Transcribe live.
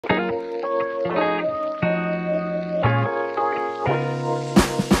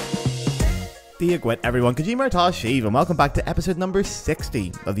Diagwit everyone, Kajima Tashiv, and welcome back to episode number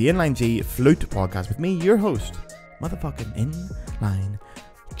 60 of the Inline G Flute podcast with me, your host, motherfucking Inline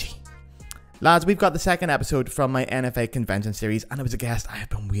G. Lads, we've got the second episode from my NFA Convention Series, and it was a guest I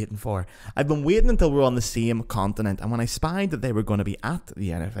have been waiting for. I've been waiting until we're on the same continent, and when I spied that they were going to be at the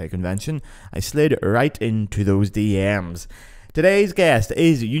NFA Convention, I slid right into those DMs. Today's guest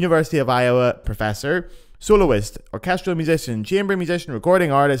is University of Iowa professor, soloist, orchestral musician, chamber musician,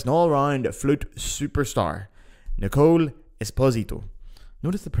 recording artist, and all-round flute superstar, Nicole Esposito.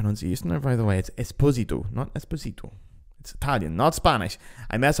 Notice the pronunciation there, by the way. It's Esposito, not Esposito. It's Italian, not Spanish.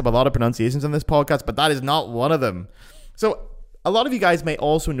 I mess up a lot of pronunciations on this podcast, but that is not one of them. So, a lot of you guys may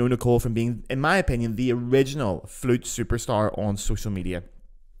also know Nicole from being, in my opinion, the original flute superstar on social media.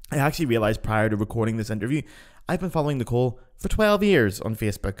 I actually realized prior to recording this interview, I've been following Nicole for 12 years on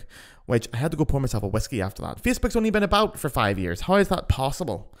Facebook, which I had to go pour myself a whiskey after that. Facebook's only been about for 5 years. How is that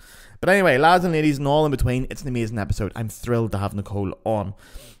possible? But anyway, lads and ladies and all in between, it's an amazing episode. I'm thrilled to have Nicole on.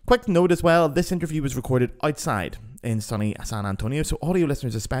 Quick note as well, this interview was recorded outside in sunny San Antonio, so audio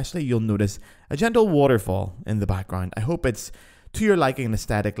listeners especially, you'll notice a gentle waterfall in the background. I hope it's to your liking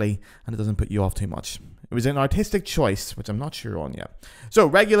aesthetically and it doesn't put you off too much. It was an artistic choice, which I'm not sure on yet. So,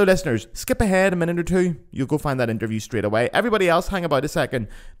 regular listeners, skip ahead a minute or two. You'll go find that interview straight away. Everybody else, hang about a second,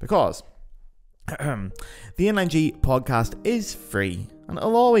 because the Inline G podcast is free, and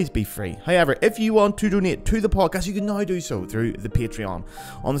it'll always be free. However, if you want to donate to the podcast, you can now do so through the Patreon.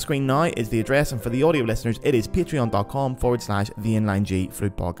 On the screen now is the address, and for the audio listeners, it is patreon.com/the Inline G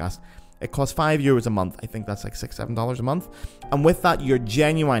Flute Podcast. It costs €5 a month. I think that's like $6, $7 a month. And with that, you're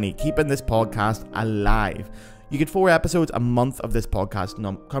genuinely keeping this podcast alive. You get 4 episodes a month of this podcast.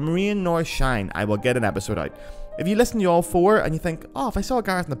 Come rain nor shine, I will get an episode out. If you listen to all 4 and you think, oh, if I saw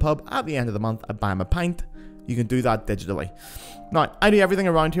Gareth in the pub at the end of the month, I'd buy him a pint, you can do that digitally. Now, I do everything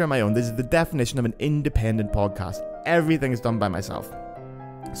around here on my own. This is the definition of an independent podcast. Everything is done by myself.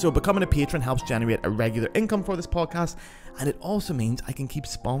 So becoming a patron helps generate a regular income for this podcast, and it also means I can keep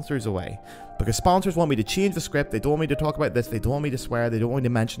sponsors away, because sponsors want me to change the script. They don't want me to talk about this, they don't want me to swear, they don't want me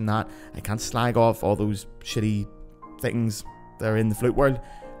to mention that. I can't slag off all those shitty things that are in the flute world.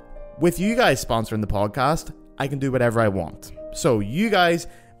 With you guys sponsoring the podcast, I can do whatever I want. So you guys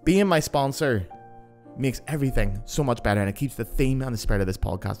being my sponsor makes everything so much better, and it keeps the theme and the spirit of this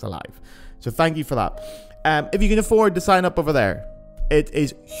podcast alive. So thank you for that. If you can afford to sign up over there, it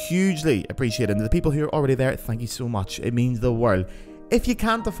is hugely appreciated. And the people who are already there, thank you so much. It means the world. If you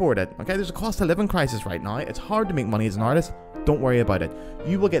can't afford it, okay, there's a cost of living crisis right now. It's hard to make money as an artist. Don't worry about it.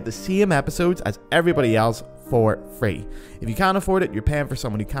 You will get the same episodes as everybody else for free. If you can't afford it, you're paying for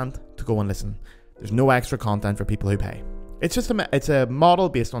someone who can't to go and listen. There's no extra content for people who pay. It's just it's a model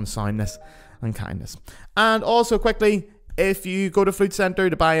based on soundness and kindness. And also quickly, if you go to Flute Center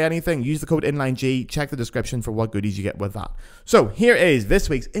to buy anything, use the code INLINEG. Check the description for what goodies you get with that. So here is this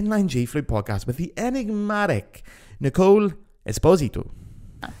week's Inline G Flute podcast with the enigmatic Nicole Esposito.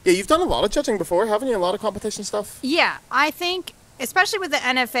 Yeah, you've done a lot of judging before, haven't you? A lot of competition stuff. Yeah, I think, especially with the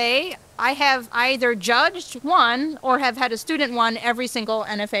NFA, I have either judged one or have had a student won every single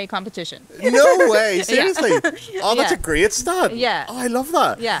NFA competition. No way, seriously? Yeah. Oh, that's a great stat. Yeah. Oh, I love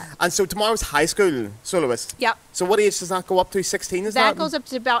that. Yeah. And so tomorrow's high school soloist. Yep. So what age does that go up to? 16, is that? That goes up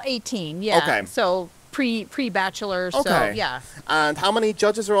to about 18, yeah. Okay. So pre-bachelor, okay. so yeah. And how many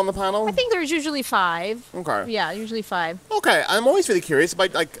judges are on the panel? I think there's usually 5. Okay. Yeah, usually 5. Okay, I'm always really curious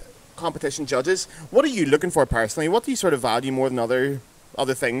about like competition judges. What are you looking for personally? What do you sort of value more than other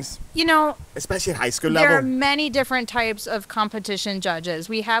things? You know, especially at high school there level. are many different types of competition judges.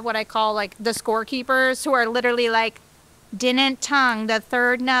 We have what I call like the scorekeepers, who are literally like, didn't tongue the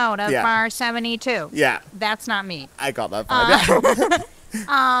third note of bar 72. Yeah. That's not me. I got that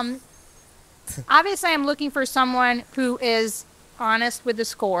vibe. Obviously, I'm looking for someone who is honest with the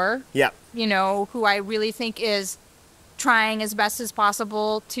score. Yeah. You know, who I really think is trying as best as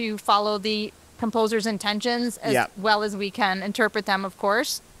possible to follow the composer's intentions as well as we can interpret them, of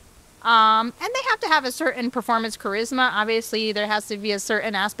course. And they have to have a certain performance charisma. Obviously, there has to be a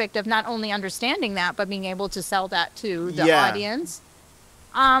certain aspect of not only understanding that, but being able to sell that to the audience.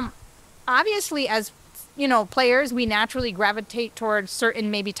 Obviously, as you know, players, we naturally gravitate towards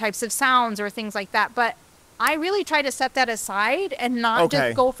certain maybe types of sounds or things like that. But I really try to set that aside and not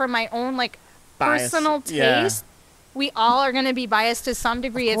just go for my own like personal taste. We all are going to be biased to some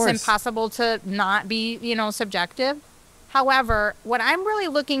degree. It's impossible to not be, you know, subjective. However, what I'm really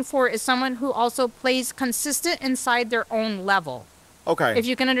looking for is someone who also plays consistent inside their own level. Okay. If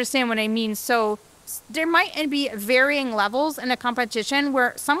you can understand what I mean. So there might be varying levels in a competition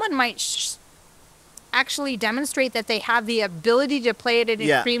where someone might actually demonstrate that they have the ability to play at an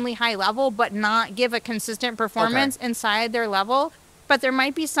extremely high level, but not give a consistent performance inside their level. But there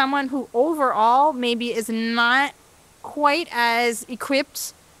might be someone who overall maybe is not quite as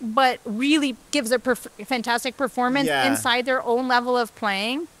equipped, but really gives a fantastic performance inside their own level of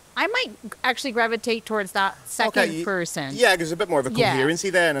playing. I might actually gravitate towards that second person. Yeah, because there's a bit more of a coherency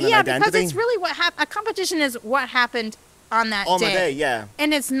there and an identity. Yeah, because it's really what happened. A competition is what happened on that day. On the day, yeah.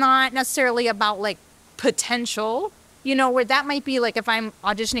 And it's not necessarily about, like, potential. You know, where that might be, like, if I'm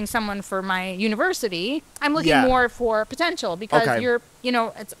auditioning someone for my university, I'm looking more for potential because you're, you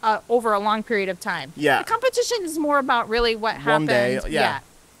know, it's over a long period of time. Yeah. The competition is more about really what happened. One day,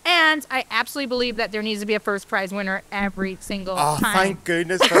 And I absolutely believe that there needs to be a first prize winner every single time. Oh, thank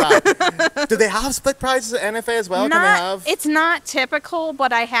goodness for that. Do they have split prizes at NFA as well? It's not typical,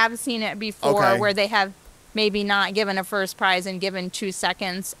 but I have seen it before where they have maybe not given a first prize and given 2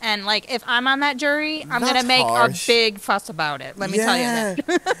 seconds. And, like, if I'm on that jury, I'm going to make a big fuss about it. Let me tell you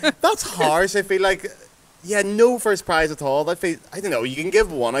that. That's harsh. I feel like, no first prize at all. I don't know. You can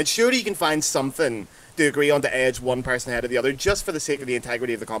give one. I'm sure you can find something to agree on to edge one person ahead of the other just for the sake of the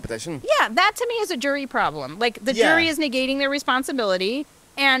integrity of the competition. Yeah, that to me is a jury problem. Like, the jury is negating their responsibility,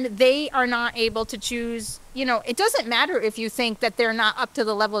 and they are not able to choose. You know, it doesn't matter if you think that they're not up to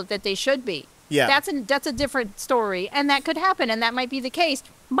the level that they should be. Yeah. That's a different story, and that could happen, and that might be the case.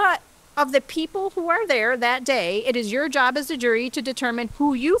 But of the people who are there that day, it is your job as a jury to determine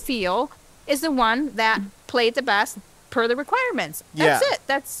who you feel is the one that played the best per the requirements. That's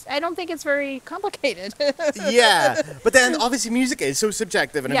it. I don't think it's very complicated. But then obviously music is so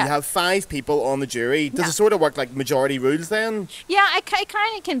subjective, and if you have 5 people on the jury, does it sort of work like majority rules then? Yeah, it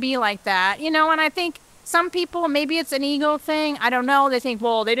kind of can be like that, you know, and I think some people, maybe it's an ego thing. I don't know. They think,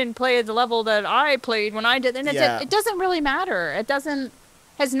 well, they didn't play at the level that I played when I did. And it doesn't really matter. It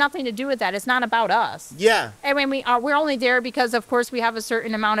has nothing to do with that. It's not about us. Yeah. I mean, we're only there because, of course, we have a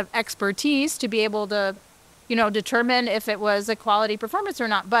certain amount of expertise to be able to, you know, determine if it was a quality performance or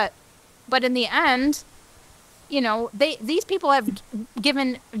not. But in the end, you know, these people have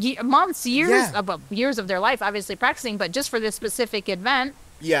given months, years of their life, obviously practicing, but just for this specific event.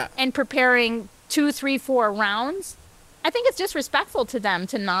 Yeah. And preparing 2, 3, 4 rounds. I think it's disrespectful to them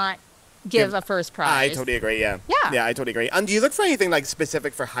to not give a first prize. I totally agree, yeah. Yeah, I totally agree. And do you look for anything like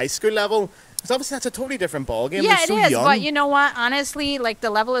specific for high school level? Because obviously that's a totally different ballgame. Yeah, it is. Young. But you know what? Honestly, like, the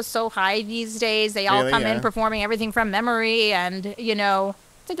level is so high these days. They all come in performing everything from memory. And, you know,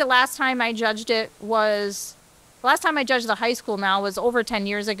 I think the last time I judged the high school now was over 10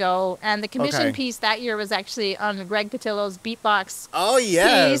 years ago, and the commission piece that year was actually on Greg Patillo's beatbox. Oh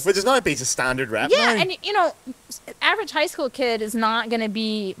yeah, piece. Which is not a piece of standard rap. Yeah, and you know, average high school kid is not going to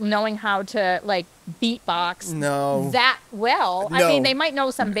be knowing how to, like, beatbox that well. No. I mean, they might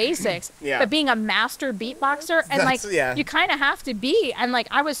know some basics, but being a master beatboxer, and you kind of have to be. And, like,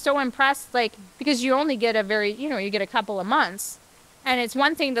 I was so impressed, like, because you only get you get a couple of months. And it's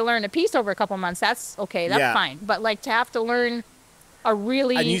one thing to learn a piece over a couple months. That's okay. That's fine. But, like, to have to learn a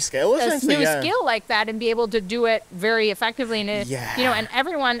new skill like that and be able to do it very effectively, and you know, and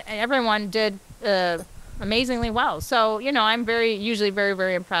everyone did amazingly well. So, you know, I'm usually very,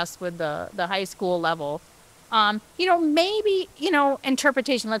 very impressed with the high school level. You know, maybe, you know,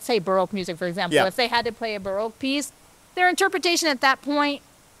 interpretation. Let's say Baroque music, for example. If they had to play a Baroque piece, their interpretation at that point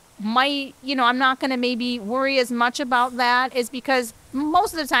might, you know, I'm not going to maybe worry as much about that, is because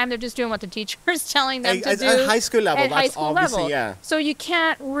most of the time they're just doing what the teacher is telling them to do. At high school level, that's obviously, So you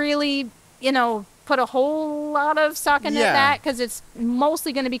can't really, you know, put a whole lot of stock into that, because it's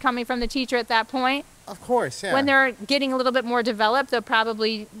mostly going to be coming from the teacher at that point. Of course, yeah. When they're getting a little bit more developed, they'll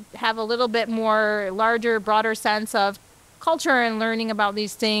probably have a little bit more larger, broader sense of culture and learning about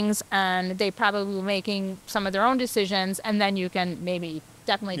these things, and they probably making some of their own decisions, and then you can maybe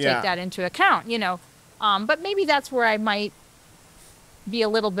definitely take that into account, you know. But maybe that's where I might be a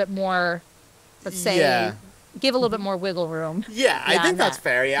little bit more, let's say, give a little bit more wiggle room. Yeah, I think that's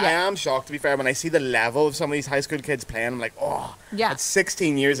fair. Yeah, I am shocked, to be fair, when I see the level of some of these high school kids playing. I'm like, at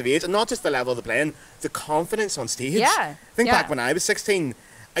 16 years of age, and not just the level of the playing, the confidence on stage. Yeah. Think back when I was 16,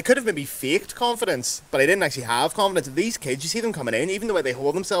 I could have maybe faked confidence, but I didn't actually have confidence. These kids, you see them coming in, even the way they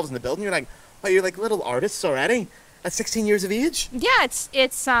hold themselves in the building, you're like, wow, you're like little artists already at 16 years of age. Yeah, it's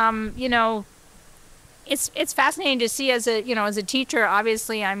you know, it's fascinating to see as a teacher.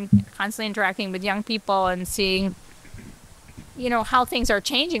 Obviously, I'm constantly interacting with young people and seeing, you know, how things are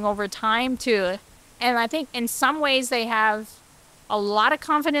changing over time too. And I think in some ways they have a lot of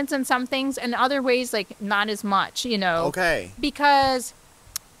confidence in some things, and other ways, like, not as much, you know. Okay. Because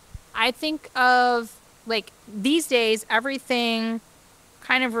I think of, like, these days, everything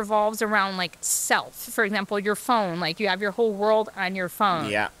kind of revolves around like self. For example, your phone, like you have your whole world on your phone.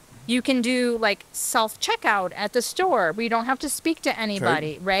 Yeah. You can do like self-checkout at the store where you don't have to speak to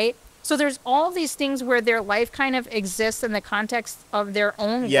anybody, right? So there's all these things where their life kind of exists in the context of their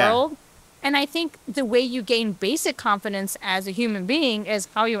own world. And I think the way you gain basic confidence as a human being is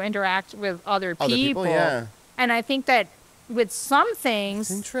how you interact with other people. And I think that with some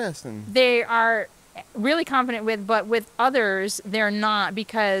things, interesting, they are really confident with, but with others, they're not,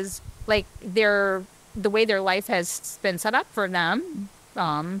 because like the way their life has been set up for them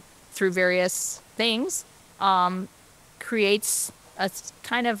through various things creates a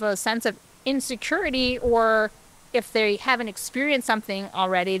kind of a sense of insecurity, or if they haven't experienced something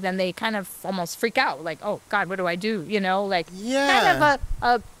already, then they kind of almost freak out, like, oh God, what do I do? You know, like kind of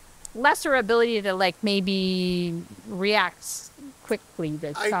a lesser ability to like maybe react quickly.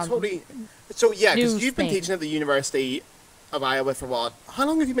 So yeah, because you've been teaching at the University of Iowa for what? How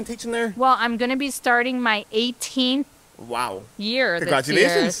long have you been teaching there? Well, I'm going to be starting my 18th year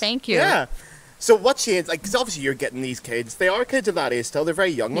Congratulations. This year. Thank you. Yeah. So what changed? Like, because obviously you're getting these kids. They are kids of that age still. They're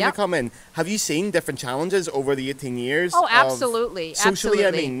very young when they come in. Have you seen different challenges over the 18 years? Oh, absolutely. Socially,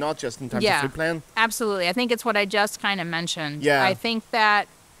 I mean, not just in terms of flute playing. Absolutely. I think it's what I just kind of mentioned. Yeah. I think that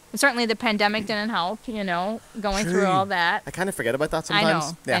certainly the pandemic didn't help, you know, going through all that. I kind of forget about that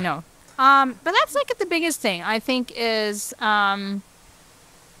sometimes. I know. But that's like the biggest thing I think is,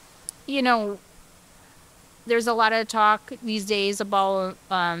 you know, there's a lot of talk these days about,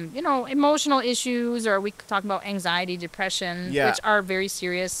 you know, emotional issues, or we could talk about anxiety, depression, which are very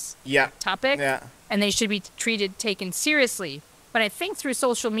serious topics, and they should be taken seriously. But I think through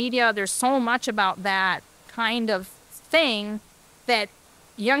social media, there's so much about that kind of thing that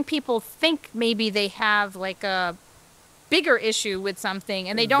young people think maybe they have like a bigger issue with something,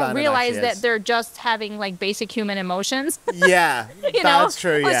 and they don't realize that they're just having like basic human emotions. Yeah, that's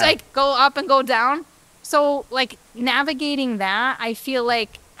true. It's like go up and go down. So like navigating that, I feel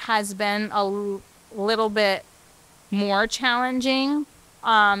like has been a little bit more challenging,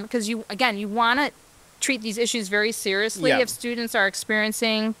 because you want to treat these issues very seriously if students are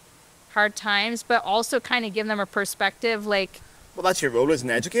experiencing hard times, but also kind of give them a perspective like, well, that's your role as an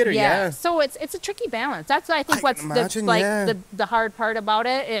educator. So it's a tricky balance. That's I think what's the hard part about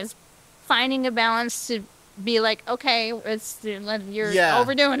it is finding a balance to be like, okay, you're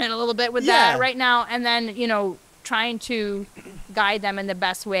overdoing it a little bit with that right now, and then, you know, trying to guide them in the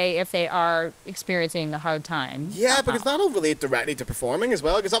best way if they are experiencing a hard time. Yeah, because that'll relate directly to performing as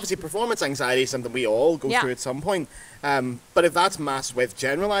well, because obviously performance anxiety is something we all go through at some point. But if that's masked with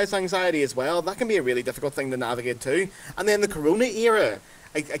generalized anxiety as well, that can be a really difficult thing to navigate too. And then the Corona era,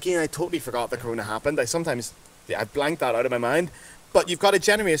 I totally forgot that Corona happened. I blanked that out of my mind. But you've got a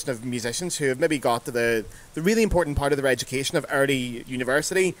generation of musicians who have maybe got to the really important part of their education of early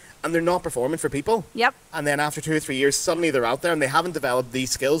university, and they're not performing for people. Yep. And then after 2 or 3 years, suddenly they're out there and they haven't developed these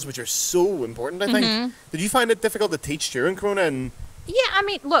skills, which are so important, I think. Did you find it difficult to teach during Corona? Yeah, I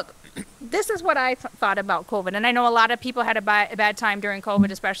mean, look, this is what I thought about COVID. And I know a lot of people had a bad time during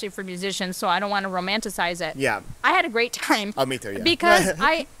COVID, especially for musicians, so I don't want to romanticize it. Yeah. I had a great time. Oh, me too, yeah. Because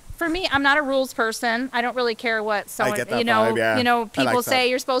for me, I'm not a rules person. I don't really care what people say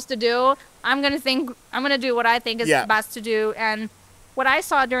you're supposed to do. I'm going to do what I think is best to do. And what I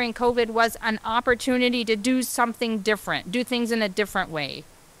saw during COVID was an opportunity to do something different, do things in a different way.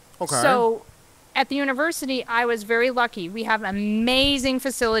 Okay. So at the university, I was very lucky. We have amazing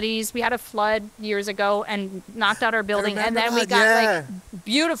facilities. We had a flood years ago and knocked out our building, and then we got like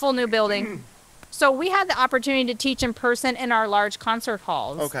beautiful new building. So we had the opportunity to teach in person in our large concert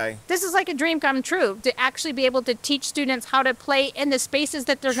halls. Okay. This is like a dream come true, to actually be able to teach students how to play in the spaces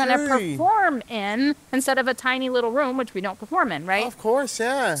that they're going to perform in, instead of a tiny little room, which we don't perform in, right? Of course,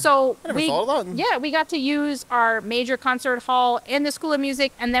 yeah. So we got to use our major concert hall in the School of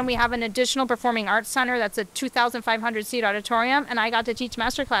Music, and then we have an additional performing arts center that's a 2,500 seat auditorium, and I got to teach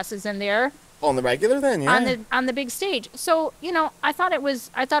master classes in there. On the regular then, yeah. On the big stage. So, you know, I thought it was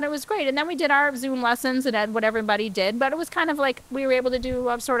great. And then we did our Zoom lessons and had what everybody did, but it was kind of like we were able to do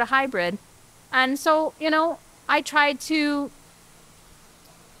a sort of hybrid. And so, you know, I tried to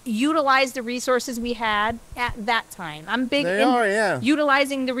utilize the resources we had at that time. I'm big in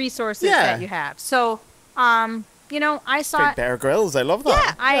utilizing the resources that you have. So, you know, I saw Big Bear Grylls, I love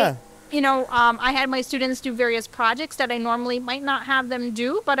that. I had my students do various projects that I normally might not have them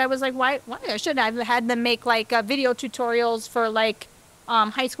do, but I was like, why I should have had them make like video tutorials for like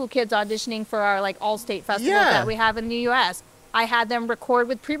high school kids auditioning for our like all-state festival that we have in the U.S. I had them record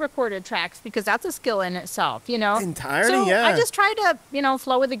with pre-recorded tracks, because that's a skill in itself, you know. Entirely, so I just try to, you know,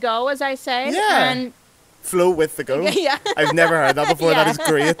 flow with the go, as I say. Yeah. And Flow with the go. Yeah. I've never heard that before. Yeah. That is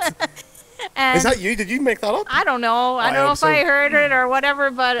great. And is that you? Did you make that up? I don't know. I don't know if I heard it or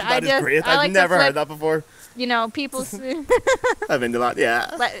whatever, but that is great. I've never heard that before. You know, people. I'm into that.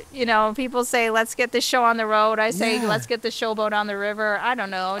 Yeah. You know, people say, "Let's get the show on the road." I say, "Let's get the showboat on the river." I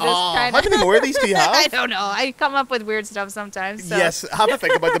don't know. Just kind of. How many more of these do you have? I don't know. I come up with weird stuff sometimes. So. Yes, have a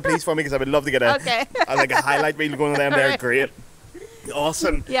think about them, please, for me, because I would love to get a highlight reel going on them. They're great.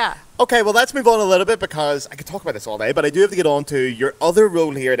 Awesome. Yeah. Okay, well, let's move on a little bit because I could talk about this all day, but I do have to get on to your other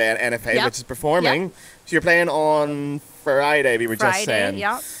role here at NFA, which is performing. Yep. So you're playing on Friday, we were just saying.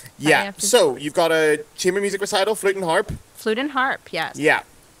 Yep. Yeah. So you've got a chamber music recital, flute and harp. Flute and harp, yes. Yeah.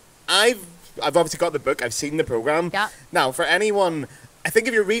 I've obviously got the book. I've seen the program. Yeah. Now, for anyone, I think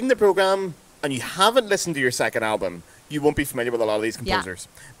if you're reading the program and you haven't listened to your second album, you won't be familiar with a lot of these composers.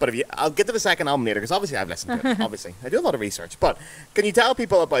 Yeah. But I'll get to the second album later because obviously I've listened to it. Obviously, I do a lot of research. But can you tell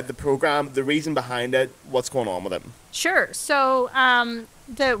people about the program, the reason behind it, what's going on with it? Sure. So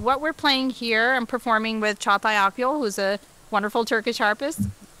what we're playing here, I'm performing with Çağatay Akgül, who's a wonderful Turkish harpist,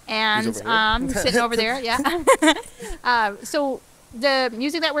 and sitting over there. Yeah. So the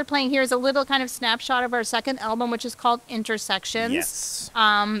music that we're playing here is a little kind of snapshot of our second album, which is called Intersections. Yes.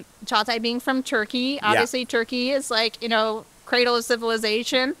 Çağatay being from Turkey, obviously Turkey is like, you know, cradle of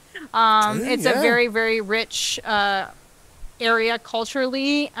civilization. It's a very, very rich area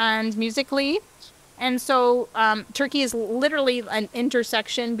culturally and musically. And so Turkey is literally an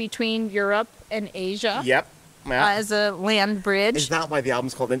intersection between Europe and Asia. Yep. Yeah. As a land bridge. Is that why the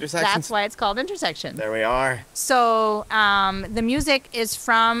album's called Intersections? That's why it's called Intersections. There we are. So the music is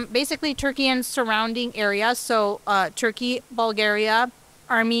from basically Turkey and surrounding areas. So Turkey, Bulgaria,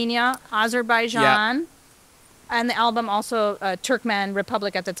 Armenia, Azerbaijan, and the album also Turkmen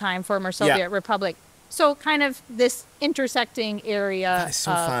Republic at the time, former Soviet Republic. So kind of this intersecting area. That is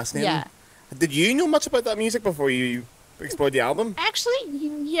so fascinating. Yeah. Did you know much about that music before you explored the album? Actually,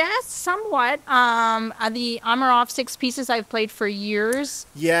 yes, somewhat. The Amarov 6 pieces I've played for years.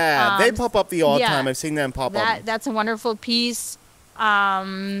 Yeah, they pop up the odd time. I've seen them pop up. That's a wonderful piece.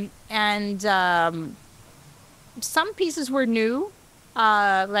 And some pieces were new,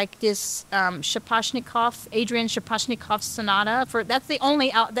 like this Adrian Shapashnikov's sonata. That's the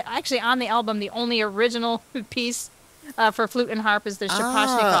only, actually on the album, the only original piece for flute and harp is the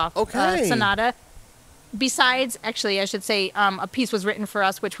Shapashnikov sonata. Besides, actually, I should say, a piece was written for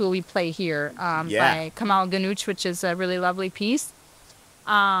us, which we play here by Kamal Ganuch, which is a really lovely piece.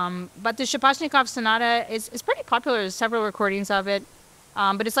 But the Shapashnikov Sonata is pretty popular. There's several recordings of it.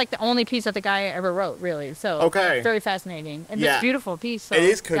 But it's like the only piece that the guy ever wrote, really. So it's very fascinating. And it's a beautiful piece. So, it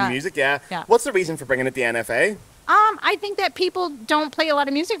is good music, yeah. What's the reason for bringing it to NFA? I think that people don't play a lot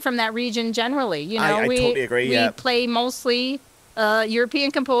of music from that region generally. You know, I totally agree, we play mostly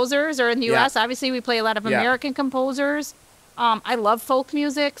European composers, or in the U.S., obviously, we play a lot of American composers. I love folk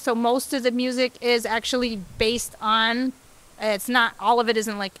music, so most of the music is actually based on, it's not, all of it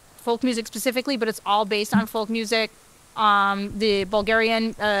isn't like folk music specifically, but it's all based on folk music. The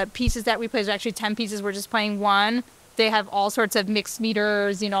Bulgarian pieces that we play, there's actually 10 pieces, we're just playing one. They have all sorts of mixed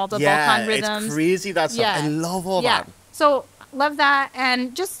meters, you know, all the Balkan rhythms. It's crazy, that stuff. I love all that. So, love that,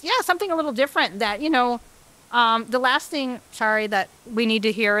 and just, something a little different that, you know, the last thing, that we need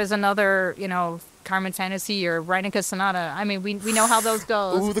to hear is another, you know, Carmen Fantasy or Reinicke Sonata. I mean, we know how those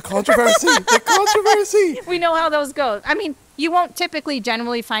go. Ooh, the controversy! The controversy! We know how those go. I mean, you won't typically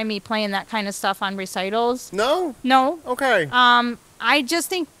generally find me playing that kind of stuff on recitals. No? No. Okay. I just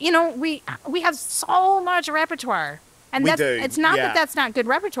think, you know, we have so much repertoire. And we do. It's not that that's not good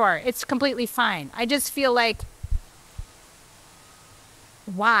repertoire. It's completely fine. I just feel like,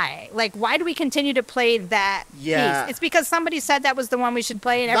 why? Like, why do we continue to play that piece? It's because somebody said that was the one we should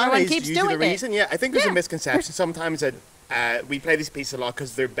play, and everyone keeps doing the reason. it. I think there's a misconception sometimes that we play these pieces a lot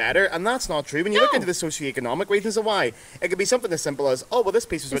because they're better, and that's not true. When you look into the socioeconomic reasons of why, it could be something as simple as, oh, well, this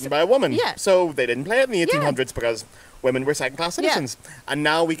piece was written by a woman, so they didn't play it in the 1800s because women were second-class citizens, and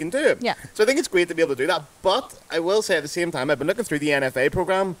now we can do it. So I think it's great to be able to do that, but I will say at the same time, I've been looking through the NFA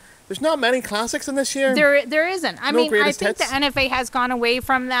program. There's not many classics in this year. There isn't. I mean, I think the NFA has gone away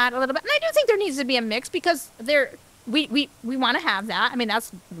from that a little bit. And I do think there needs to be a mix because we want to have that. I mean,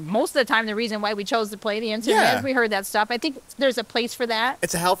 that's most of the time the reason why we chose to play the instrument. We heard that stuff. I think there's a place for that.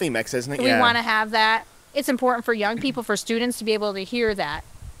 It's a healthy mix, isn't it? We want to have that. It's important for young people, for students to be able to hear that.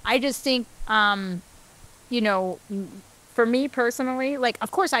 I just think, you know, for me personally, like,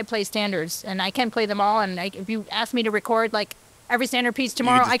 of course I play standards and I can play them all. And if you ask me to record, like, every standard piece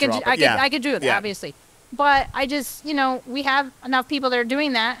tomorrow, I could do it, obviously. But I just, you know, we have enough people that are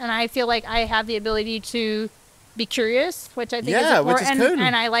doing that, and I feel like I have the ability to be curious, which I think is important. Which is cool.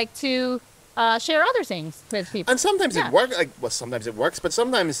 And I like to share other things with people. And sometimes it works. Sometimes it works, but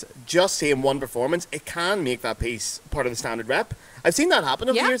sometimes just seeing one performance, it can make that piece part of the standard rep. I've seen that happen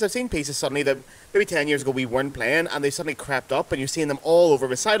over the years. I've seen pieces suddenly that maybe 10 years ago we weren't playing, and they suddenly crept up, and you're seeing them all over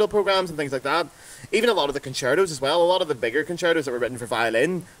recital programs and things like that. Even a lot of the concertos as well. A lot of the bigger concertos that were written for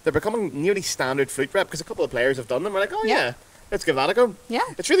violin, they're becoming nearly standard flute rep because a couple of players have done them. We're like, oh yeah, let's give that a go. Yeah,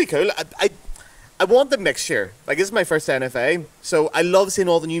 it's really cool. I want the mixture. Like, this is my first NFA, so I love seeing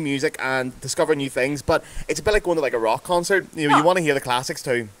all the new music and discovering new things, but it's a bit like going to like a rock concert. You know, you want to hear the classics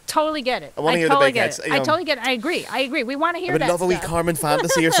too. Totally get it. I want to hear the big hits. I totally get it. I agree. We want to hear that. I would love a wee Carmen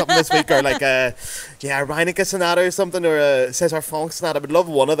Fantasy or something this week, or like a Reinecke Sonata or something, or a César Franck Sonata. I would love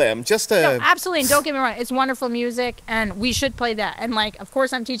one of them. No, absolutely. And don't get me wrong, it's wonderful music, and we should play that. And like, of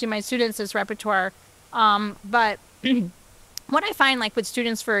course, I'm teaching my students this repertoire, but what I find, like with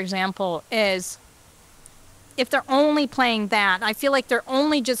students, for example, is if they're only playing that, I feel like they're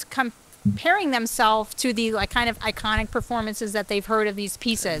only just comparing themselves to the like kind of iconic performances that they've heard of these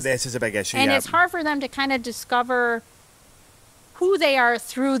pieces. This is a big issue, and it's hard for them to kind of discover who they are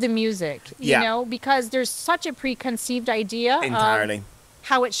through the music, you know, because there's such a preconceived idea of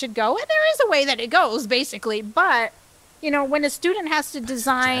how it should go, and there is a way that it goes, basically. But you know, when a student has to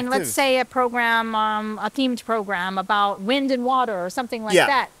design, let's say, a program, a themed program about wind and water or something like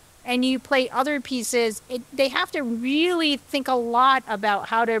that, and you play other pieces, they have to really think a lot about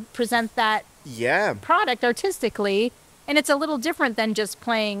how to present that product artistically. And it's a little different than just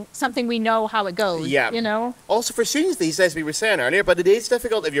playing something we know how it goes, you know? Also, for students these days, we were saying earlier, but it is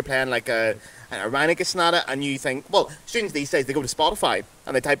difficult if you're playing like a Reinecke Sonata and you think, well, students these days, they go to Spotify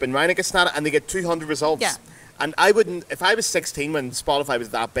and they type in Reinecke Sonata and they get 200 results. Yeah. And I wouldn't, if I was 16 when Spotify was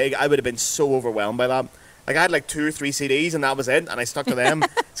that big, I would have been so overwhelmed by that. Like, I had like 2 or 3 CDs and that was it, and I stuck to them.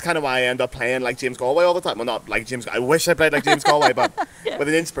 It's kind of why I end up playing like James Galway all the time. Well, not like James, I wish I played like James Galway, but with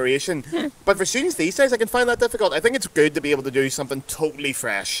an inspiration. But for students these days, I can find that difficult. I think it's good to be able to do something totally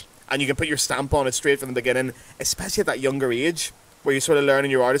fresh, and you can put your stamp on it straight from the beginning, especially at that younger age, where you're sort of learning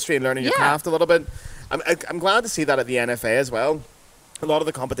your artistry and learning your craft a little bit. I'm glad to see that at the NFA as well. A lot of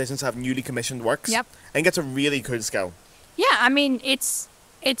the competitions have newly commissioned works. Yep. I think it's a really cool skill. Yeah, I mean, it's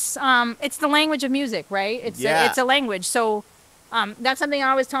the language of music, right? It's a language. So that's something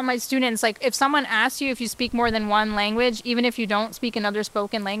I always tell my students. Like, if someone asks you if you speak more than one language, even if you don't speak another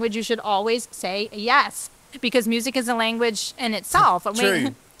spoken language, you should always say yes, because music is a language in itself.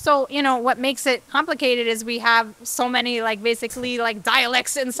 True. So, you know, what makes it complicated is we have so many, like, basically, like,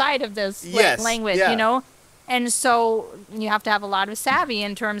 dialects inside of this language, you know? And so you have to have a lot of savvy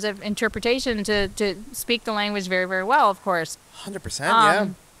in terms of interpretation to speak the language very, very well, of course. 100%, yeah.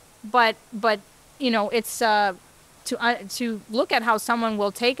 But you know, it's to look at how someone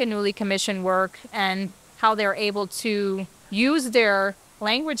will take a newly commissioned work and how they're able to use their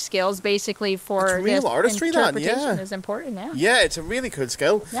language skills basically for it's real artistry. Interpretation is important. Yeah, it's a really cool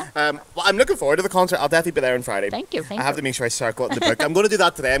skill. Yeah. Well, I'm looking forward to the concert. I'll definitely be there on Friday. Thank you. I have to make sure I circle it in the book. I'm going to do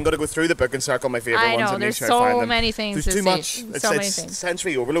that today. I'm going to go through the book and circle my favorite ones. I know, there's so many things. There's too much. It's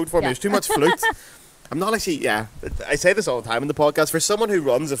sensory overload for me. There's too much flute. I'm not actually, I say this all the time in the podcast. For someone who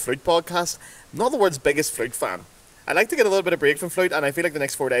runs a flute podcast, I'm not the world's biggest flute fan. I like to get a little bit of break from flute, and I feel like the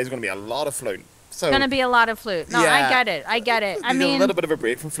next 4 days is going to be a lot of flute. So, it's going to be a lot of flute. No, I get it. I mean, a little bit of a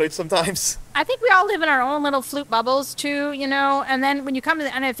break from flute sometimes. I think we all live in our own little flute bubbles too, you know. And then when you come to the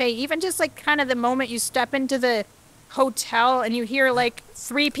NFA, even just like kind of the moment you step into the hotel and you hear like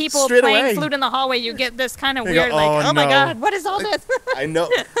 3 people playing flute in the hallway, you get this kind of weird, oh my God, what is all this? I know.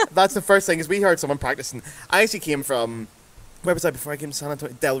 That's the first thing, is we heard someone practicing. I actually came from, where was I before I came to San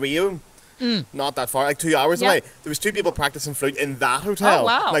Antonio? Del Rio. Not that far, like 2 hours away. There was 2 people practicing flute in that hotel. Oh,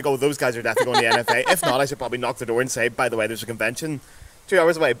 wow. I'm like, oh, those guys are definitely going to the NFA. If not, I should probably knock the door and say, by the way, there's a convention 2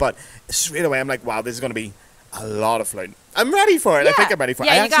 hours away. But straight away, I'm like, wow, this is going to be a lot of flute. I'm ready for it. I think I'm ready for it.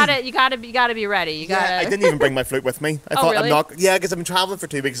 Yeah, you gotta be ready. I didn't even bring my flute with me. I thought, really? I'm not. Yeah, because I've been traveling for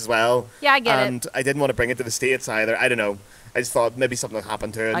 2 weeks as well. Yeah, I get it. And I didn't want to bring it to the States either. I don't know. I just thought maybe something would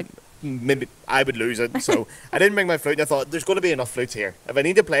happen to it. Maybe I would lose it. So I didn't bring my flute. And I thought, there's going to be enough flutes here. If I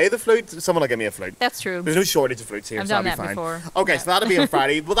need to play the flute, someone will give me a flute. That's true. There's no shortage of flutes here. I've so done that'll that be fine. before. Okay, so that'll be on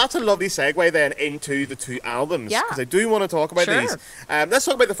Friday. Well, that's a lovely segue then into the 2 albums. Yeah. Because I do want to talk about these. Let's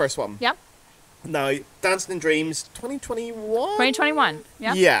talk about the first one. Yep. Now, Dancing in Dreams 2021? 2021,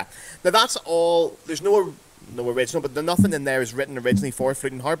 yeah. Yeah. Now, that's all. There's no original, but nothing in there is written originally for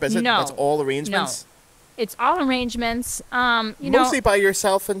flute and harp, is it? No. That's all arrangements? No. It's all arrangements. Mostly by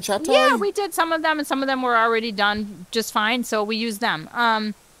yourself and Chatai? Yeah, we did some of them, and some of them were already done just fine, so we used them.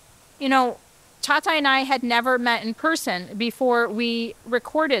 You know, Chatai and I had never met in person before we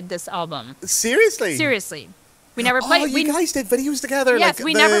recorded this album. Seriously? Seriously. We never played. Oh, you guys did videos together. Yes, like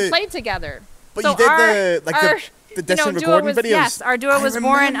we never played together. But so you did the distant recording videos. Yes, our duo was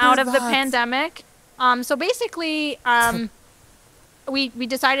born out of the pandemic. So basically, we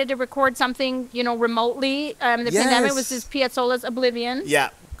decided to record something, remotely. The pandemic was this Piazzolla's Oblivion. Yeah,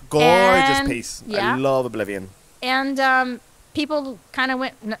 gorgeous piece. Yeah. I love Oblivion. And people kind of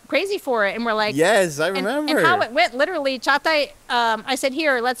went crazy for it, and we're like, yes, I remember. And how it went, literally, Chatai, I said,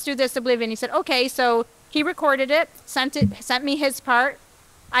 here, let's do this Oblivion. He said, okay, so he recorded it, sent me his part.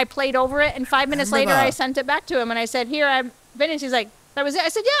 I played over it, and 5 minutes later, I sent it back to him, and I said, here, I'm finished. He's like, that was it? I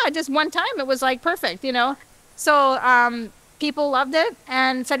said, yeah, just one time. It was, like, perfect, So people loved it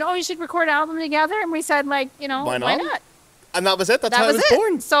and said, oh, you should record an album together. And we said, like, why not? And that was it? That's how it was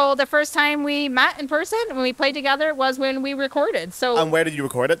born? So the first time we met in person, when we played together, was when we recorded. So and where did you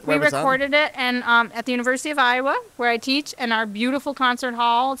record it? We recorded it at the University of Iowa, where I teach, in our beautiful concert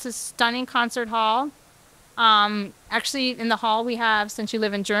hall. It's a stunning concert hall. Actually, in the hall we have, since you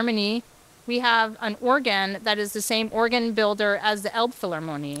live in Germany, we have an organ that is the same organ builder as the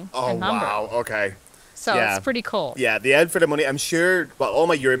Elbphilharmonie in Hamburg. Wow, okay. So it's pretty cool. Yeah, the Elbphilharmonie, I'm sure, well, all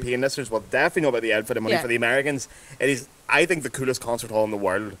my European listeners will definitely know about the Elbphilharmonie. Yeah. For the Americans, it is, I think, the coolest concert hall in the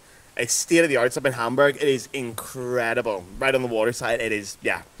world. It's state-of-the-art up in Hamburg. It is incredible. Right on the waterside, it is,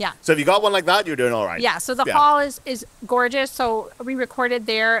 yeah. So if you got one like that, you're doing all right. Yeah, so the hall is gorgeous, so we recorded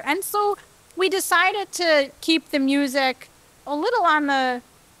there. And so we decided to keep the music a little on the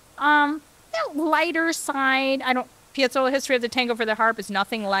lighter side. Piazzolla History of the Tango for the Harp is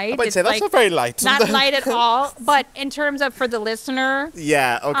nothing light. I might say that's not very light. Not light at all. But in terms of for the listener.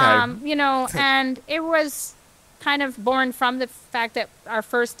 Yeah, okay. And it was kind of born from the fact that our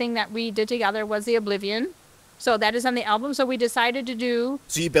first thing that we did together was the Oblivion. So that is on the album. So we decided to do.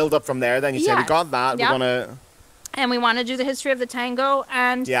 So you build up from there then? You said we got that. Yep. We want to. And we want to do the history of the tango.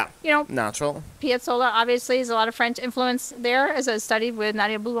 And, natural. Piazzolla, obviously, is a lot of French influence there, as I studied with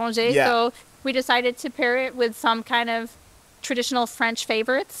Nadia Boulanger. Yeah. So we decided to pair it with some kind of traditional French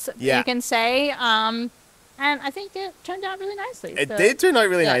favorites, you can say. And I think it turned out really nicely. It did turn out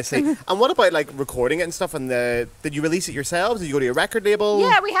really nicely. And what about, like, recording it and stuff? And did you release it yourselves? Did you go to your record label?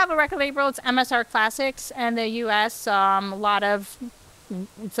 Yeah, we have a record label. It's MSR Classics in the U.S.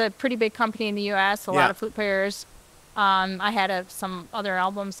 It's a pretty big company in the U.S. A lot of flute players. I had some other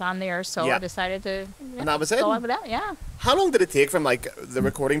albums on there, so I decided to and that was it? go with that. Yeah. How long did it take from, like, the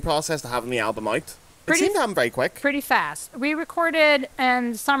recording process to having the album out? It seemed to happen very quick. Pretty fast. We recorded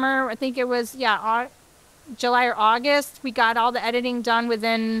in summer, I think it was, July or August. We got all the editing done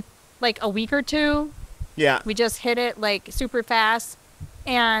within, like, a week or two. Yeah. We just hit it, like, super fast.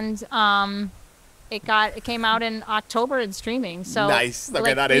 And it came out in October in streaming. So nice. Okay,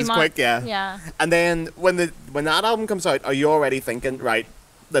 like that is quick, yeah. Yeah. And then when that album comes out, are you already thinking, right,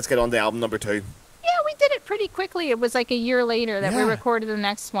 let's get on to album number 2? Yeah, we did it pretty quickly. It was like a year later that we recorded the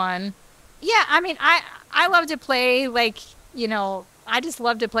next one. Yeah, I mean, I love to play, like, I just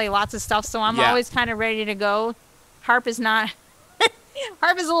love to play lots of stuff, so I'm always kind of ready to go. Harp is not...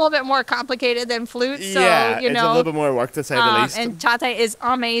 Harp is a little bit more complicated than flute, so, it's a little bit more work, to say the least. And Chatai is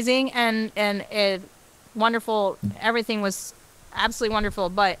amazing and wonderful. Everything was absolutely wonderful,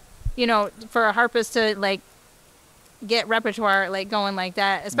 but, for a harpist to, like, get repertoire, like, going like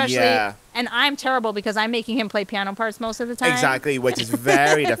that, especially... And I'm terrible because I'm making him play piano parts most of the time. Exactly, which is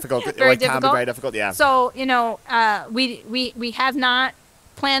very difficult. Can be very difficult, yeah. So, we have not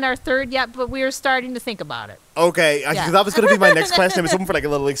planned our third yet, but we are starting to think about it. Okay, that was going to be my next question. It was something for, like, a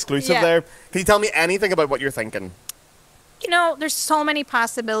little exclusive there. Can you tell me anything about what you're thinking? There's so many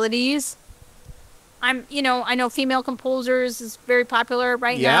possibilities. I know female composers is very popular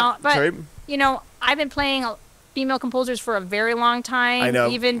right now, but true. I've been playing female composers for a very long time. I know,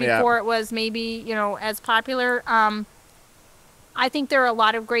 even before it was maybe as popular. I think there are a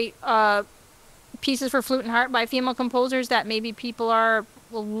lot of great pieces for flute and harp by female composers that maybe people are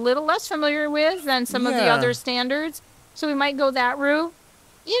a little less familiar with than some of the other standards. So we might go that route.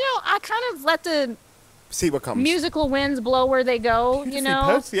 I kind of let the see what comes. Musical winds blow where they go.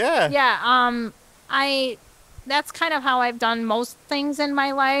 That's kind of how I've done most things in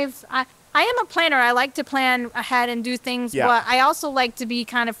my life. I am a planner. I like to plan ahead and do things, but I also like to be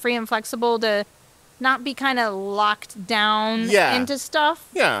kind of free and flexible to not be kind of locked down into stuff.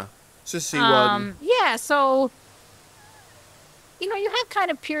 Yeah. Just see what... Yeah, so... you have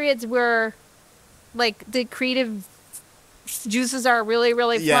kind of periods where, like, the creative juices are really,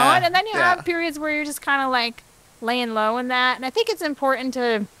 really flowing, and then you have periods where you're just kind of, like, laying low in that. And I think it's important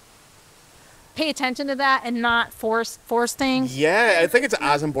to pay attention to that and not force things. Yeah, I think it's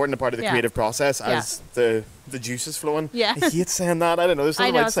as important a part of the creative process as the juices flowing. Yeah. I hate saying that. I don't know. There's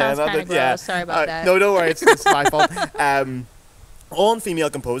something I know, like saying that. Gross. Yeah. Sorry about that. No, don't worry. It's my fault. On female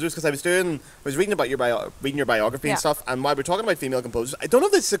composers, because I was reading about your biography and stuff, and while we're talking about female composers, I don't know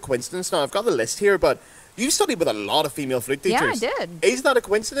if this is a coincidence now. I've got the list here, but you studied with a lot of female flute teachers. Yeah, I did. Is that a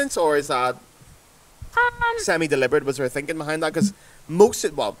coincidence, or is that semi-deliberate? Was there a thinking behind that? Because a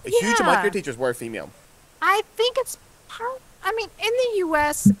huge amount of your teachers were female. I think it's in the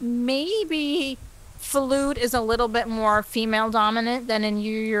U.S., maybe flute is a little bit more female dominant than in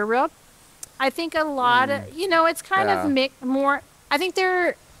Europe. I think a lot of, it's kind of more. I think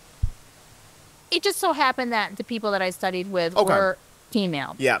it just so happened that the people that I studied with were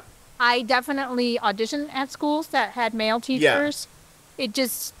female. Yeah. I definitely auditioned at schools that had male teachers. Yeah. It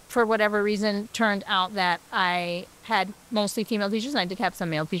just, for whatever reason, turned out that I had mostly female teachers, and I did have some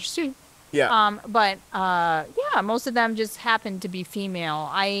male teachers too. Yeah. But most of them just happened to be female.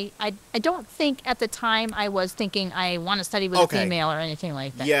 I don't think at the time I was thinking I want to study with a female or anything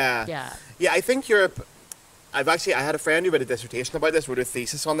like that. Yeah. Yeah. Yeah, I think Europe. I had a friend who wrote a dissertation about this, wrote a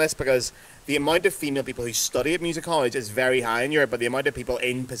thesis on this, because the amount of female people who study at music college is very high in Europe, but the amount of people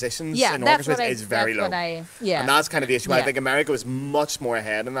in positions in orchestras is very low. And that's kind of the issue. I think America was much more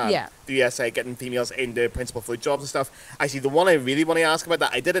ahead in that. Yeah. The USA getting females into principal flute jobs and stuff. Actually, the one I really want to ask about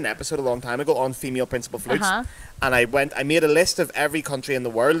that, I did an episode a long time ago on female principal flutes, and I made a list of every country in the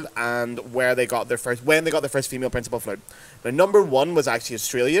world and when they got their first female principal flute. The number one was actually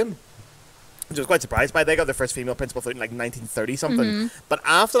Australia, which I was quite surprised by. They got their first female principal flute in like 1930 something. Mm-hmm. But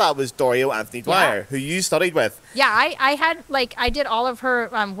after that was Dorio Anthony Dwyer, who you studied with. Yeah, I did all of her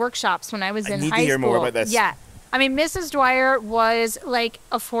workshops when I was in high school. I need to hear more about this. Yeah. I mean, Mrs. Dwyer was like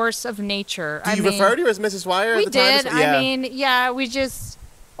a force of nature. Do you refer to her as Mrs. Dwyer at the time? We did. We just...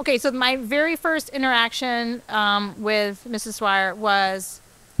 Okay, so my very first interaction with Mrs. Dwyer was...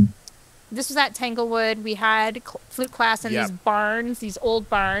 This was at Tanglewood. We had flute class in these barns, these old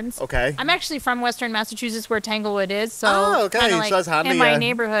barns. Okay. I'm actually from Western Massachusetts, where Tanglewood is. So so that's handy. In my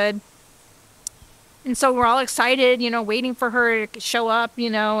neighborhood. And so we're all excited, waiting for her to show up,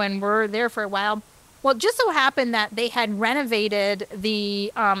 and we're there for a while. Well, it just so happened that they had renovated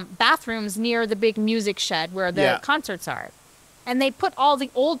the bathrooms near the big music shed where the concerts are. And they put all the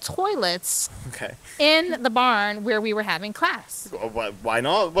old toilets in the barn where we were having class. Well, why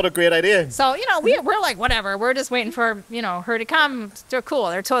not? What a great idea. So, we're like, whatever. We're just waiting for, her to come. They're cool.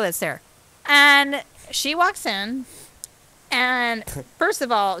 There are toilets there. And she walks in. And first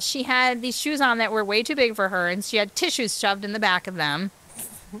of all, she had these shoes on that were way too big for her. And she had tissues shoved in the back of them.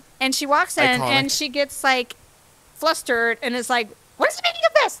 And she walks in and she gets like flustered and is like, what is the meaning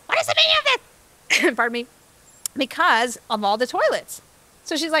of this? What is the meaning of this? Pardon me. Because of all the toilets.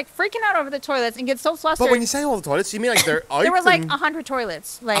 So she's like freaking out over the toilets and gets so flustered. But when you say all the toilets, you mean like they're out? There were like 100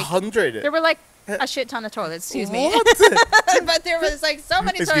 toilets. Like 100? There were like a shit ton of toilets, excuse me. But there was like so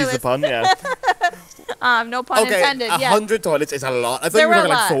many toilets. Excuse the pun, yeah. No pun intended. 100 toilets is a lot. I thought you were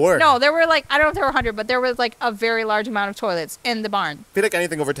like 4. No, there were like, I don't know if there were 100, but there was like a very large amount of toilets in the barn. I feel like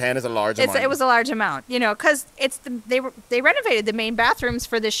anything over 10 is a large amount. It was a large amount, because they renovated the main bathrooms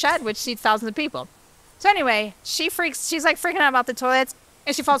for this shed, which seats thousands of people. So anyway, she's like freaking out about the toilets,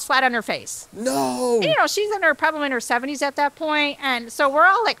 and she falls flat on her face. No. And, she's probably in her 70s at that point, and so we're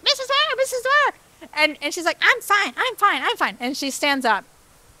all like, Mrs. Dwyer. And she's like, I'm fine. And she stands up.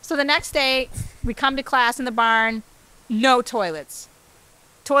 So the next day, we come to class in the barn, no toilets.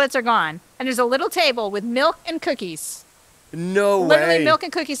 Toilets are gone. And there's a little table with milk and cookies. No way. Literally milk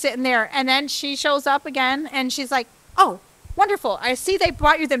and cookies sitting there. And then she shows up again, and she's like, oh, wonderful. I see they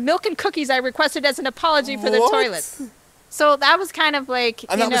brought you the milk and cookies I requested as an apology for the toilets. So that was kind of like,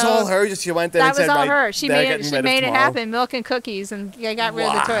 and that was all her? Just she went there and said, that was all her. She made it happen, milk and cookies, and I got rid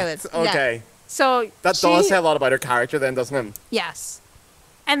of the toilets. Okay. Yeah. So that does say a lot about her character then, doesn't it? Yes.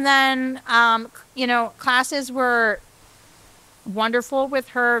 And then, classes were wonderful with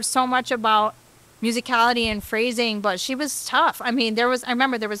her, so much about musicality and phrasing, but she was tough. I mean, I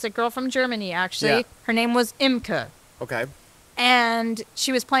remember there was a girl from Germany, actually. Yeah. Her name was Imke. Okay. And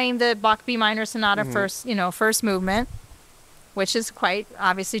she was playing the Bach B minor sonata first movement, which is quite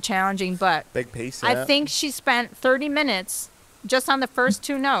obviously challenging, but big piece. I think she spent 30 minutes just on the first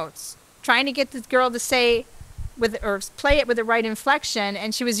 2 notes trying to get this girl to play it with the right inflection,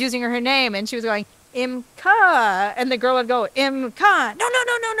 and she was using her name, and she was going Imka, and the girl would go Imka,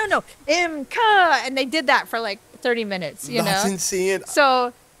 no, Imka, and they did that for like 30 minutes. That's insane.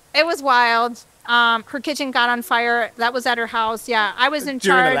 So it was wild. Her kitchen got on fire. That was at her house. Yeah, I was in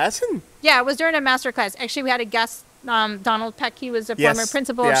charge. During a lesson? Yeah, it was during a master class. Actually, we had a guest Donald Peck, he was a former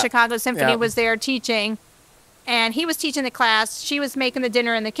principal of Chicago Symphony, was there teaching. And he was teaching the class. She was making the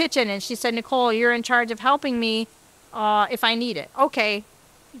dinner in the kitchen. And she said, Nicole, you're in charge of helping me if I need it. Okay,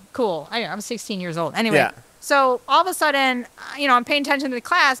 cool. I'm 16 years old. Anyway. Yeah. So all of a sudden, I'm paying attention to the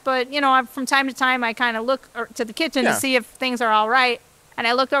class, but, from time to time, I kind of look to the kitchen to see if things are all right. And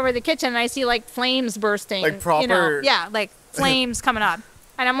I looked over the kitchen and I see like flames bursting. Like proper. Like flames coming up.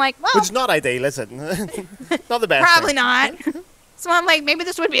 And I'm like, well. Which is not ideal, is it? Not the best. Probably not. So I'm like, maybe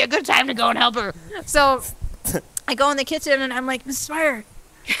this would be a good time to go and help her. So I go in the kitchen and I'm like, Mrs. Fire,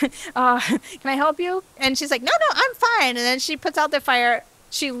 can I help you? And she's like, no, I'm fine. And then she puts out the fire.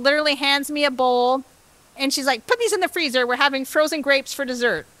 She literally hands me a bowl. And she's like, put these in the freezer. We're having frozen grapes for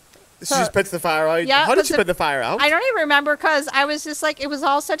dessert. So she just puts the fire out? Yeah. How did she put the fire out? I don't even remember because I was just like, it was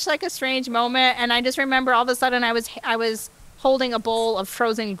all such like a strange moment. And I just remember all of a sudden I was holding a bowl of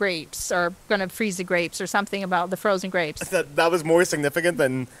frozen grapes or going to freeze the grapes or something about the frozen grapes. That was more significant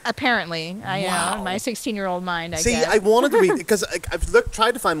than... Apparently. Wow. In my 16-year-old mind, I guess. See, I wanted to read... Because I've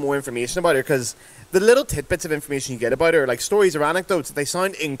tried to find more information about her because the little tidbits of information you get about her, like stories or anecdotes, they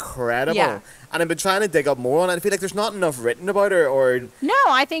sound incredible. Yeah. And I've been trying to dig up more on it. I feel like there's not enough written about her or... No,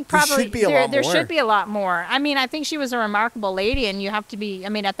 I think probably there should be a lot more. I mean, I think she was a remarkable lady and you have to be... I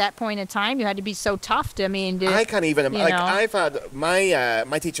mean, at that point in time, you had to be so tough to... I can't even... I've had... My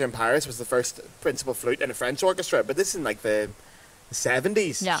teacher in Paris was the first principal flute in a French orchestra, but this is in like the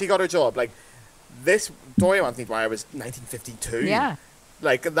 70s. Yeah. She got her job. Like this, Dorian Anthony Dwyer was 1952. Yeah.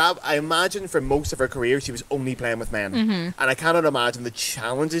 Like that, I imagine for most of her career, she was only playing with men. Mm-hmm. And I cannot imagine the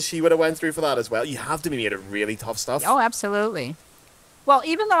challenges she would have went through for that as well. You have to be made of really tough stuff. Oh, absolutely. Well,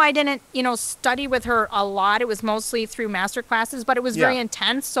 even though I didn't, study with her a lot, it was mostly through master classes, but it was very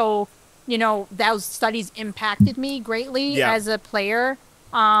intense. So, those studies impacted me greatly as a player.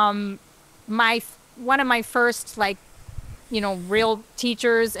 One of my first, real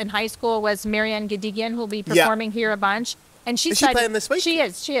teachers in high school was Marianne Gadigian, who'll be performing here a bunch. And is she playing this week? She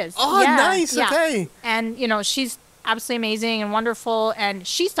is. Oh, nice. Yeah. Okay. And, she's absolutely amazing and wonderful. And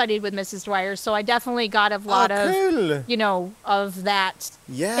she studied with Mrs. Dwyer. So I definitely got a lot of, of that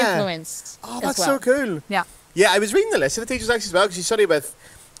influence. Oh, that's so cool. Yeah. Yeah, I was reading the list of the teachers actually as well because she studied with...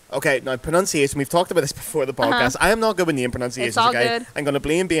 Okay, now pronunciation, we've talked about this before the podcast. I am not good with name pronunciations, good. I'm going to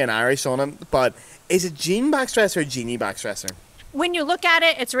blame being Irish on him. But is it Jean Backstresser or Jeannie Backstresser? When you look at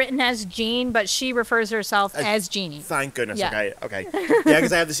it, it's written as Jean, but she refers herself as Jeannie. Thank goodness. Yeah. Okay. Yeah,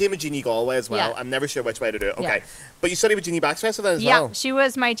 because I have the same with Jeannie Galway as well. Yeah. I'm never sure which way to do it. Okay. Yeah. But you studied with Jeannie Backstresser then as well? Yeah, she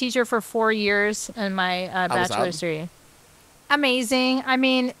was my teacher for 4 years in my bachelor's degree. Amazing. I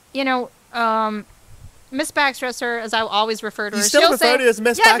mean, Miss Backstresser, as I always refer to her. You still refer to her as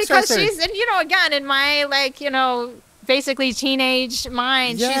Miss Backstresser? Yeah, because she's, again, in my, basically teenage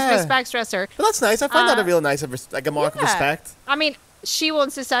mind, she's Miss Backstresser. Well, that's nice. I find that a real nice, like a mark of respect. I mean, she will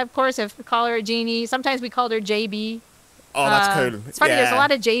insist, of course, if we call her Jeannie. Sometimes we called her JB. Oh, that's cool. It's funny, there's a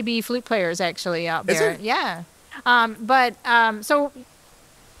lot of JB flute players, actually, out there. Is there? Yeah. So,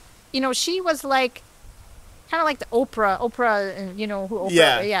 she was like... kind of like the Oprah, who Oprah,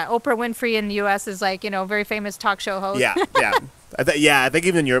 Oprah Winfrey in the U.S. is like, very famous talk show host. Yeah. I think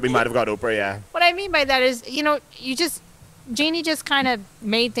even in Europe we might have got Oprah, yeah. What I mean by that is, Jeannie just kind of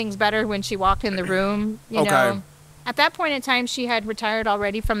made things better when she walked in the room, you know. At that point in time, she had retired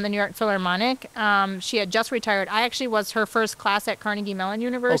already from the New York Philharmonic. She had just retired. I actually was her first class at Carnegie Mellon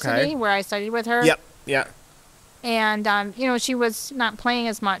University, where I studied with her. Yep, yeah. And, she was not playing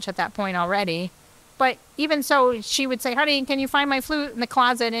as much at that point already. But even so, she would say, honey, can you find my flute in the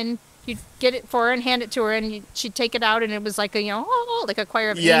closet? And you'd get it for her and hand it to her, and she'd take it out, and it was like a, like a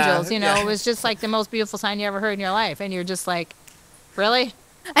choir of angels, It was just like the most beautiful sound you ever heard in your life. And you're just like, really?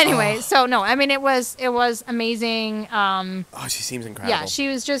 Anyway, so no, I mean, it was amazing. She seems incredible. Yeah, she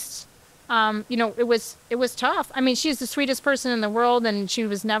was just, it was tough. I mean, she's the sweetest person in the world, and she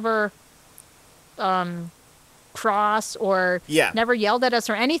was never, cross or never yelled at us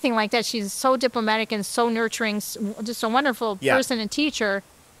or anything like that. She's so diplomatic and so nurturing, just a wonderful person and teacher.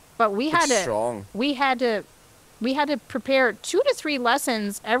 But we had to prepare 2 to 3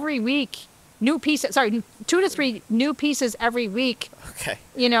 lessons every week, 2 to 3 new pieces every week. Okay.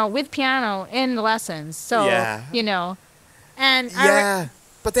 With piano in the lessons. So and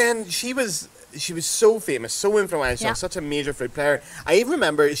but then she was so famous, so influential, such a major flute player. I even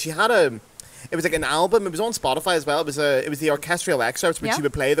remember she had it was like an album. It was on Spotify as well. It was the orchestral excerpts, which she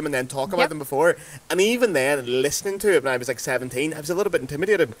would play them and then talk about them before. And even then, listening to it when I was like 17, I was a little bit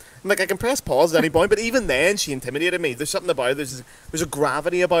intimidated. I'm like, I can press pause at any point, but even then, she intimidated me. There's something about her. There's a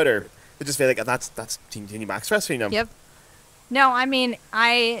gravity about her. I just feel like that's Jeannie Backstresser, Yep. No, I mean,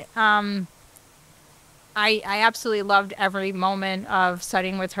 I absolutely loved every moment of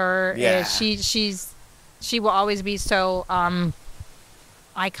studying with her. Yeah. She will always be so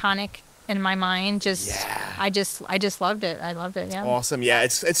iconic in my mind. I just loved it. I loved it. Yeah. Awesome. Yeah,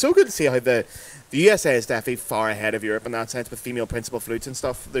 it's so good to see how the USA is definitely far ahead of Europe in that sense with female principal flutes and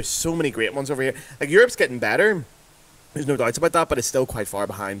stuff. There's so many great ones over here. Like Europe's getting better. There's no doubts about that, but it's still quite far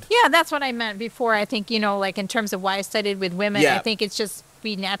behind. Yeah, that's what I meant before. I think, like in terms of why I studied with women, I think it's just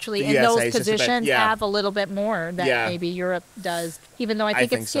we naturally in those positions have a little bit more than maybe Europe does, even though I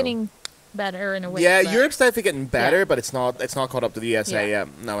think it's getting better in a way. Yeah, Europe's definitely getting better, but it's not caught up to the USA yet.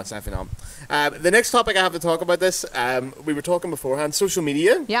 No, it's definitely not. The next topic I have to talk about this, we were talking beforehand, social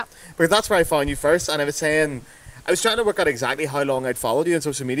media. Yeah. Because that's where I found you first, and I was trying to work out exactly how long I'd followed you on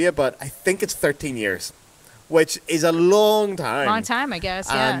social media, but I think it's 13 years. Which is a long time. Long time, I guess,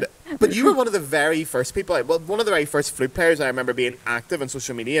 yeah. But you were one of the very first people, one of the very first flute players I remember being active on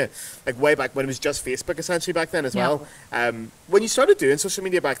social media, like way back when it was just Facebook essentially back then as well. When you started doing social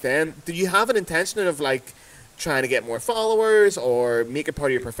media back then, did you have an intention of like trying to get more followers or make it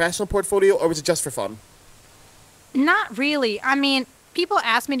part of your professional portfolio, or was it just for fun? Not really. I mean, people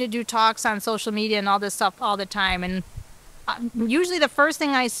ask me to do talks on social media and all this stuff all the time, and usually the first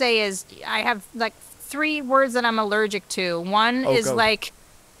thing I say is I have like 3 words that I'm allergic to. One is like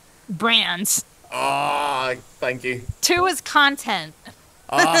brands. Oh, thank you. 2 is content.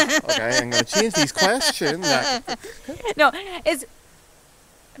 Okay, I'm going to change these questions. No, it's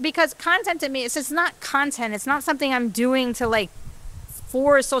because content to me, it's just not content. It's not something I'm doing to like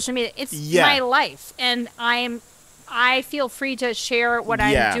for social media. It's my life, and I feel free to share what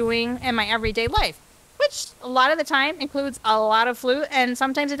I'm doing in my everyday life, which a lot of the time includes a lot of flute, and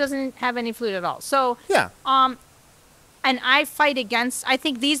sometimes it doesn't have any flute at all. So, and I fight against, I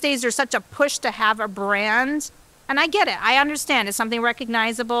think these days there's such a push to have a brand, and I get it. I understand it's something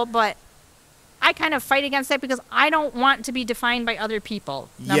recognizable, but I kind of fight against that because I don't want to be defined by other people,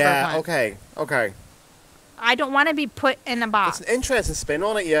 number one. Okay. I don't want to be put in a box. It's an interesting spin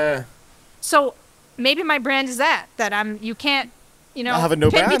on it, yeah. So, maybe my brand is that you can't, pin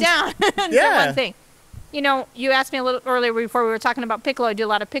me down. Yeah. One thing. You asked me a little earlier before we were talking about piccolo. I do a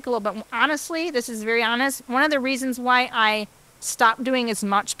lot of piccolo, but honestly, this is very honest. One of the reasons why I stopped doing as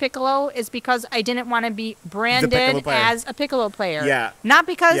much piccolo is because I didn't want to be branded as a piccolo player. Yeah. Not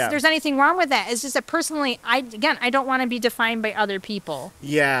because there's anything wrong with that. It's just that personally, I don't want to be defined by other people.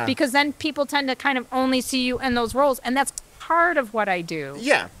 Yeah. Because then people tend to kind of only see you in those roles, and that's part of what I do.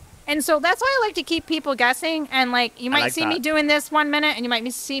 Yeah. And so that's why I like to keep people guessing. And like, you might see me doing this one minute, and you might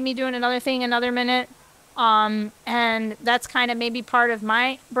see me doing another thing another minute. And that's kind of maybe part of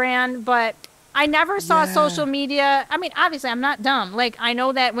my brand, but I never saw social media. I mean, obviously I'm not dumb. Like, I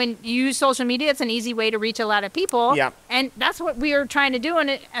know that when you use social media, it's an easy way to reach a lot of people. Yeah. And that's what we are trying to do. And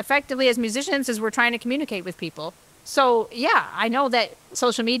it effectively as musicians is we're trying to communicate with people. So yeah, I know that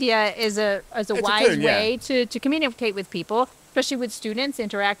social media is a wise way to communicate with people, especially with students,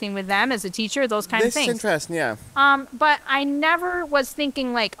 interacting with them as a teacher, those kind of things. This is interesting, yeah. But I never was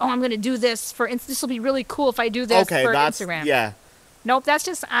thinking like, oh, I'm going to do this this will be really cool if I do this for Instagram. Yeah. Nope, that's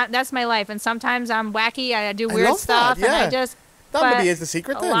just, that's my life. And sometimes I'm wacky, I do weird stuff, and I just... That maybe is the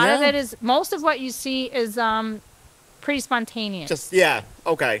secret then, a lot of it is, most of what you see is pretty spontaneous. Just,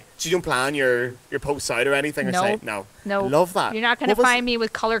 okay. So you don't plan your posts out or anything? Or say, no. Love that. You're not going to find me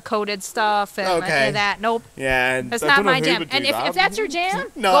with color-coded stuff and that. Nope. Yeah. That's not my jam. And if that's your jam,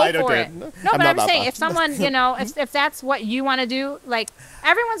 no, go I don't for do it. No, but I'm saying, if someone, if that's what you want to do, like,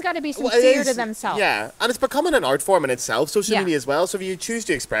 everyone's got to be sincere to themselves. Yeah, and it's becoming an art form in itself, social media as well. So if you choose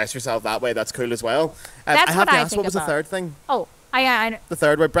to express yourself that way, that's cool as well. That's I have to ask, what was the third thing? Oh, I the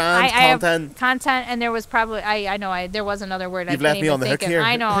third word, brand, content. Content, and there was probably I know there was another word. You've left me on the hook here.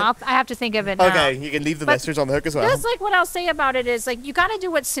 I know. I have to think of it now. Okay, you can leave the listeners on the hook as well. That's like what I'll say about it is like you got to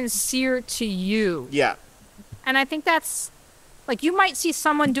do what's sincere to you. Yeah. And I think that's like you might see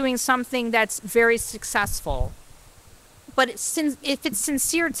someone doing something that's very successful, but if it's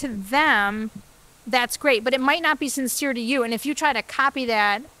sincere to them, that's great. But it might not be sincere to you. And if you try to copy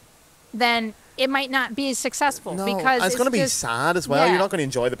that, then it might not be as successful because it's going to be sad as well. You're not going to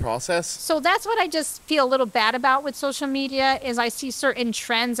enjoy the process. So that's what I just feel a little bad about with social media is I see certain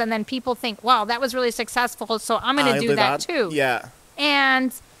trends and then people think, wow, that was really successful, so I'm going to do that too. Yeah.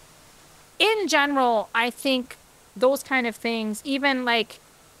 And in general, I think those kind of things, even like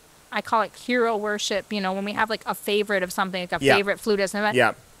I call it hero worship, when we have like a favorite of something, like a favorite flutist.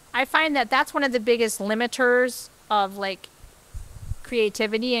 Yeah. I find that that's one of the biggest limiters of like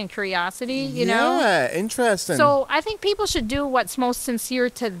creativity and curiosity, you know? Yeah, interesting. So I think people should do what's most sincere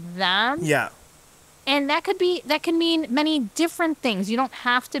to them. Yeah. And that can mean many different things. You don't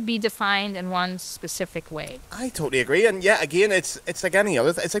have to be defined in one specific way. I totally agree. And yeah, again, it's like any other.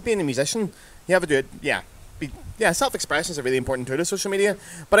 It's like being a musician. You have to do it. Yeah. Self-expression is a really important tool of social media.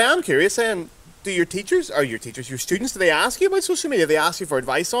 But I am curious, do your students, do they ask you about social media? Do they ask you for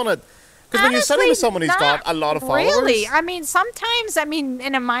advice on it? Because when you're sitting with someone who's got a lot of followers, really. I mean, sometimes. I mean,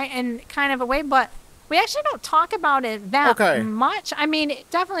 in kind of a way, but we actually don't talk about it that much. I mean, it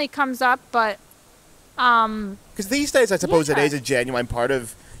definitely comes up, but. Because these days, I suppose it is a genuine part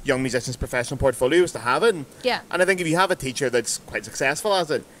of young musicians' professional portfolios to have it. And I think if you have a teacher that's quite successful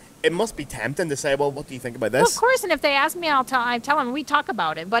at it, it must be tempting to say, well, what do you think about this? Well, of course, and if they ask me, I tell them, we talk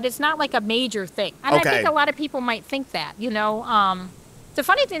about it, but it's not like a major thing. And I think a lot of people might think that, the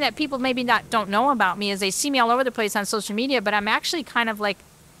funny thing that people maybe don't know about me is they see me all over the place on social media, but I'm actually kind of like,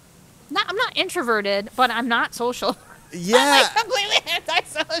 I'm not introverted, but I'm not social. Yeah, I'm like completely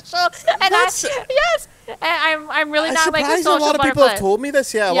antisocial, and I'm really not like a social butterfly. A lot of people have told me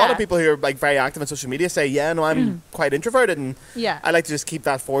this. Yeah, a lot of people who are like very active on social media say, "Yeah, no, I'm quite introverted, and I like to just keep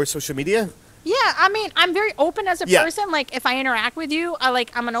that for social media." Yeah, I mean, I'm very open as a person. Like, if I interact with you,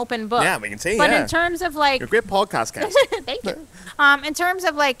 I'm an open book. Yeah, we can see. But in terms of like, you're a great podcast guest. Thank you. In terms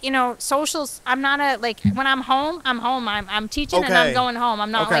of like, socials, I'm not when I'm home. I'm teaching and I'm going home.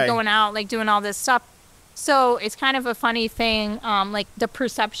 I'm not like going out like doing all this stuff. So it's kind of a funny thing, like the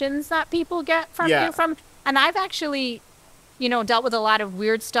perceptions that people get from you and I've actually, dealt with a lot of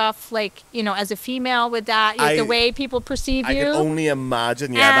weird stuff, like, as a female with that, the way people percove you. I can only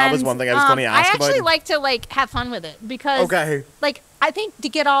imagine. Yeah, that was one thing I was going to ask about. I actually like to have fun with it because, like, I think to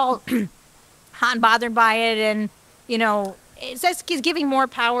get all hot and bothered by it and, it's just giving more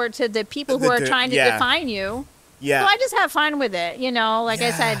power to the people who are trying to define you. Yeah. So I just have fun with it, like I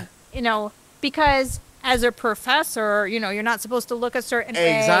said, because as a professor, you're not supposed to look a certain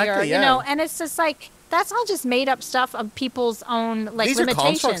way, or, and it's just like, that's all just made up stuff of people's own, like, these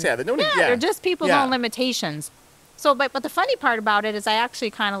limitations. Are constructs, they're just people's own limitations. So, but the funny part about it is I actually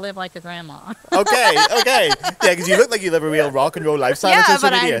kind of live like a grandma. Okay. Yeah, because you look like you live a real rock and roll lifestyle on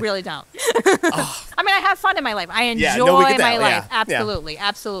social media. I really don't. I mean, I have fun in my life. I enjoy my life.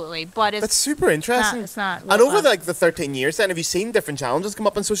 Absolutely. But that's super interesting. It's not. And over the 13 years then, have you seen different challenges come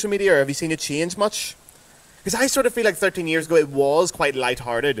up on social media, or have you seen it change much? Because I sort of feel like 13 years ago it was quite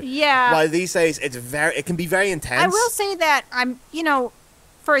lighthearted. Yeah. While these days it can be very intense. I will say that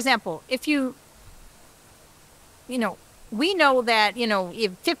for example, if we know that,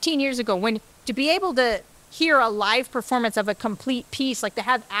 15 years ago, to be able to hear a live performance of a complete piece, like to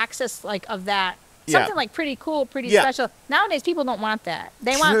have access like of that, something like pretty cool, pretty special. Nowadays, people don't want that.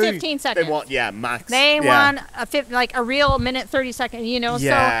 They want 15 seconds. They want, max. They want a real minute, 30 second,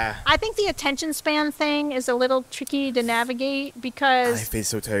 So I think the attention span thing is a little tricky to navigate because... I think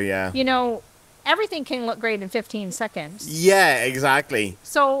so too, yeah. Everything can look great in 15 seconds. Yeah, exactly.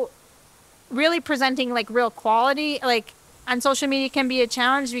 So really presenting like real quality, like on social media can be a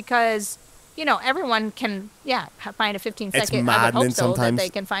challenge because... everyone can, find a 15-second. I would hope sometimes. That they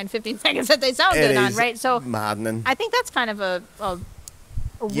can find 15 seconds that they sound good on, right? So maddening. I think that's kind of a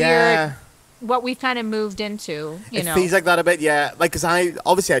weird, what we've kind of moved into, It feels like that a bit, yeah. Like, because I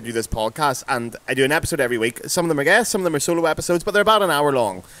do this podcast and I do an episode every week. Some of them are guests, some of them are solo episodes, but they're about an hour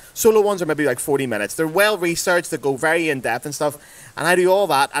long. Solo ones are maybe like 40 minutes. They're well researched, they go very in-depth and stuff. And I do all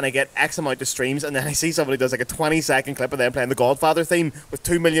that and I get X amount of streams, and then I see somebody does like a 20-second clip of them playing the Godfather theme with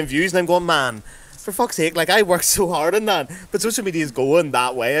 2 million views, and I'm going, man, for fuck's sake, like, I worked so hard on that. But social media is going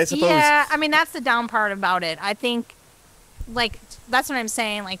that way, I suppose. Yeah, I mean, that's the down part about it. I think, like, that's what I'm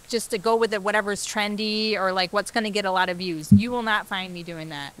saying, like, just to go with it, whatever's trendy or, like, what's going to get a lot of views. You will not find me doing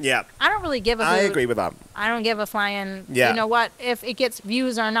that. Yeah. I don't really give a hoot. I agree with that. I don't give a flying, you know what, if it gets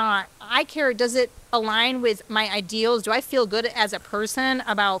views or not. I care, does it align with my ideals? Do I feel good as a person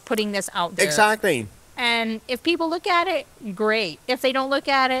about putting this out there? Exactly. And if people look at it, great. If they don't look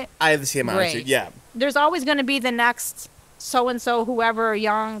at it, I have the same attitude, yeah. There's always going to be the next so-and-so, whoever,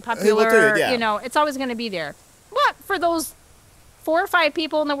 young, popular, it's always going to be there. But for those 4 or 5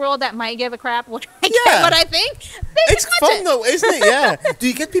 people in the world that might give a crap what I think. It's fun though, isn't it? Yeah. Do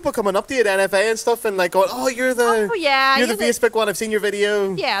you get people coming up to you at NFA and stuff and like going, oh, you're the Facebook one, I've seen your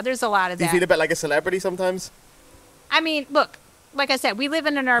video. Yeah, there's a lot of that. Do you feel a bit like a celebrity sometimes? I mean, look, like I said, we live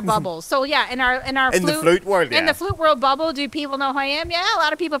in our bubble. So yeah, in the flute world, in the flute world bubble, do people know who I am? Yeah, a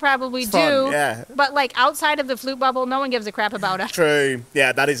lot of people probably do. Yeah. But like outside of the flute bubble, no one gives a crap about us. True.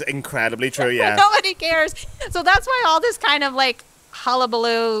 Yeah, that is incredibly true. Yeah. Nobody cares. So that's why all this kind of like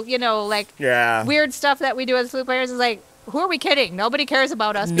hullabaloo, weird stuff that we do as flute players is like, who are we kidding? Nobody cares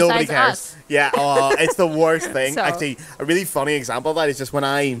about us besides us. Yeah, it's the worst thing. Actually, a really funny example of that is just when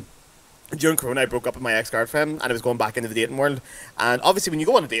I during Corona, I broke up with my ex-girlfriend and I was going back into the dating world. And obviously, when you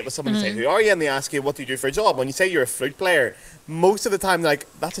go on a date with someone, you say, who are you? And they ask you, what do you do for a job? When you say you're a flute player, most of the time, like,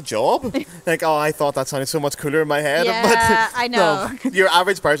 that's a job? Like, oh, I thought that sounded so much cooler in my head. Yeah, I know. No, your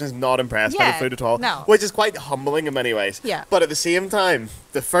average person is not impressed by the flute at all. No. Which is quite humbling in many ways. Yeah. But at the same time,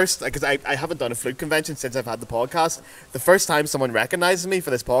 the first, because I haven't done a flute convention since I've had the podcast, the first time someone recognizes me for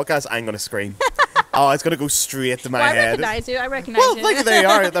this podcast, I'm going to scream. Oh, it's going to go straight to my head. I recognize you. Well, look, there you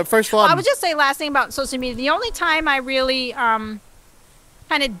are, the first one. I would just say last thing about social media. The only time I really kind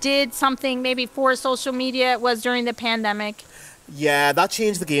of did something maybe for social media was during the pandemic. Yeah, that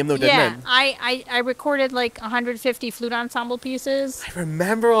changed the game though, didn't it? Yeah, I recorded like 150 flute ensemble pieces. I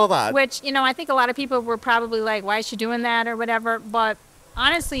remember all that. Which, you know, I think a lot of people were probably like, why is she doing that or whatever. But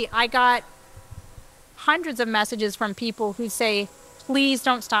honestly, I got hundreds of messages from people who say, please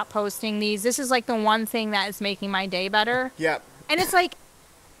don't stop posting these. This is like the one thing that is making my day better. Yeah. And it's like,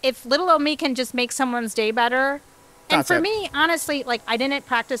 if little old me can just make someone's day better. And That's for it. me, honestly, like, I didn't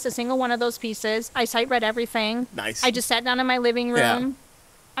practice a single one of those pieces. I sight read everything. Nice. I just sat down in my living room. Yeah.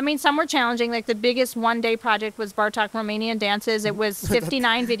 I mean, some were challenging. Like, the biggest one-day project was Bartok Romanian dances. It was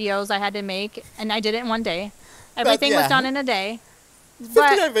 59 videos I had to make, and I did it in one day. Everything was done in a day.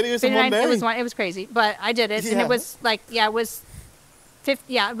 59 videos in one day? It was crazy, but I did it, and it was like, it was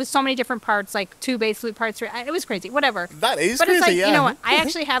so many different parts, like 2 bass flute parts. It was crazy, whatever. That is but crazy, it's like, yeah. you know what? I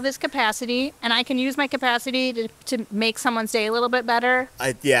actually have this capacity, and I can use my capacity to make someone's day a little bit better.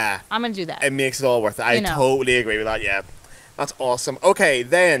 Yeah. I'm going to do that. It makes it all worth it. I totally agree with that, yeah. That's awesome. Okay,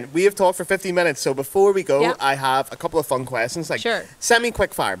 then, we have talked for 15 minutes, so before we go, I have a couple of fun questions. Like,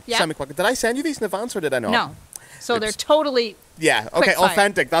 semi-quick fire. Yep. Semi-quick. Did I send you these in advance, or did I not? No. So they're totally... Yeah, okay, fire.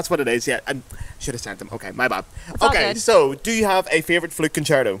 authentic. That's what it is, yeah. And should have sent them. Okay, my bad. It's all Okay, good. so do you have a favorite flute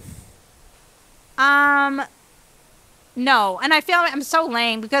concerto? No, and I feel I'm so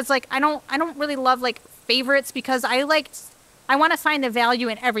lame because like I don't really love like favorites because I want to find the value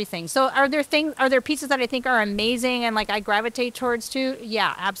in everything. So are there pieces that I think are amazing and like I gravitate towards too?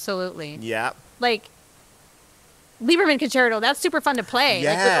 Yeah, absolutely. Yeah. Like Lieberman Concerto, that's super fun to play,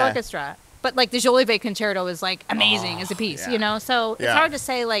 like with orchestra. But like the Jolivet Concerto is like amazing as a piece, you know? So it's hard to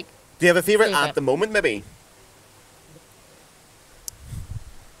say like. Do you have a favorite at the moment, maybe?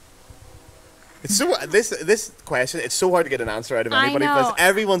 It's so this question. It's so hard to get an answer out of anybody because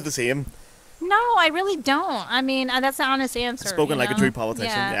everyone's the same. No, I really don't. I mean, that's the honest answer. Spoken like a true politician.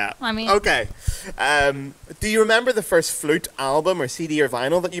 Yeah. I mean. Okay. Do you remember the first flute album or CD or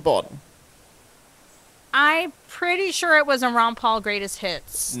vinyl that you bought? I'm pretty sure it was a Ron Paul Greatest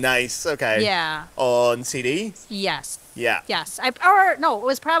Hits. Nice. Okay. Yeah. On CD? Yes. Yeah. Yes. It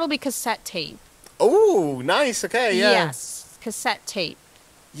was probably cassette tape. Oh, nice. Okay. Yeah. Yes. Cassette tape.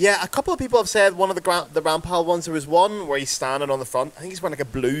 Yeah, a couple of people have said one of the Ron Paul ones. There was one where he's standing on the front. I think he's wearing like a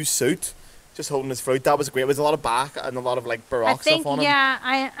blue suit, just holding his flute. That was great. There was a lot of Bach and a lot of like Baroque stuff on him.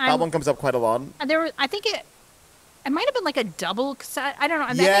 Yeah, that one comes up quite a lot. I think it might have been like a double cassette. I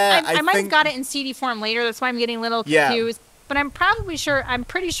don't know. Yeah, I might have got it in CD form later. That's why I'm getting a little confused. Yeah. But I'm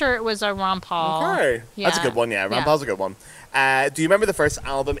pretty sure it was a Ron Paul. Okay. Yeah. That's a good one, yeah. Ron Paul's a good one. Do you remember the first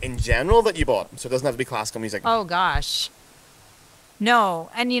album in general that you bought? So it doesn't have to be classical music. Oh, gosh. No.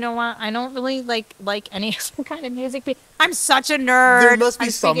 And you know what? I don't really like any kind of music. I'm such a nerd. There must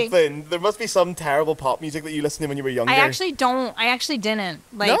be something. There must be some terrible pop music that you listened to when you were younger. I actually don't. I actually didn't.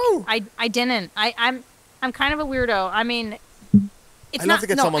 Like, no. I didn't. I'm kind of a weirdo. I mean, it's not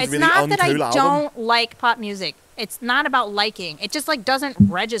that I don't like pop music. It's not about liking. It just like doesn't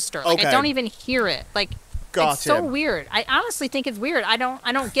register. Like, I don't even hear it. Like, gotcha. It's so weird. I honestly think it's weird. I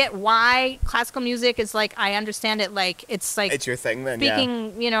don't get why classical music is like. I understand it. Like it's like it's your thing then.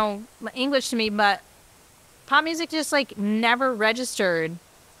 Speaking, you know, English to me, but pop music just like never registered.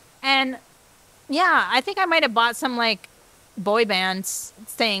 And yeah, I think I might have bought some like boy bands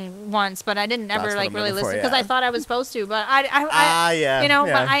thing once, but I didn't ever like really listen because I thought I was supposed to. But but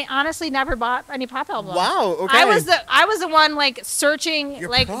I honestly never bought any pop albums. Wow, okay. I was the one like searching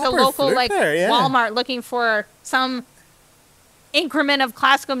like the local like Walmart looking for some increment of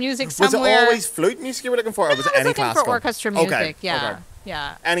classical music somewhere. Was it always flute music you were looking for, or was it any classical? I was looking for orchestra music. Okay. Yeah,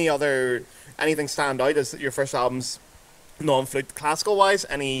 okay. Yeah. Anything stand out as your first albums, non-flute classical wise?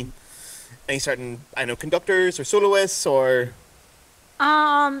 Any certain, I know, conductors or soloists or?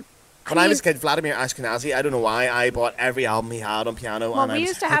 When I was a kid, Vladimir Ashkenazy, I don't know why, I bought every album he had on piano. Well, we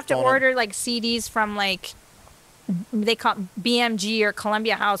used to have to order like CDs from like, they call it BMG or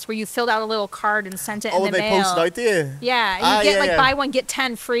Columbia House, where you filled out a little card and sent it in the mail. Oh, they posted out to you? Yeah, you get buy one, get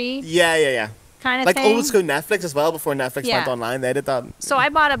 10 free. Yeah. Kind of like thing. old school Netflix as well, before Netflix went online, they did that. So I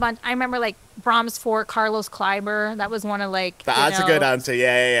bought a bunch. I remember like Brahms for Carlos Kleiber. That was one of like. That's a good answer.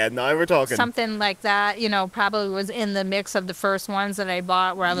 Yeah. Now we're talking. Something like that, probably was in the mix of the first ones that I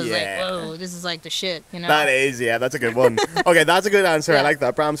bought where I was like, whoa, this is like the shit, That is, that's a good one. Okay, that's a good answer. I like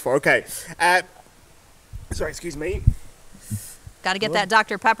that. Brahms for. Okay. Sorry, excuse me. Got to get that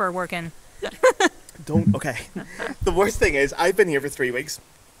Dr. Pepper working. Okay. The worst thing is, I've been here for 3 weeks,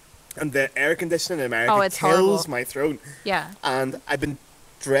 and the air conditioning in America kills my throat. Yeah. And I've been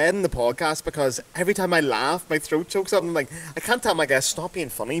dreading the podcast because every time I laugh, my throat chokes up. And I'm like, I can't tell my guests, stop being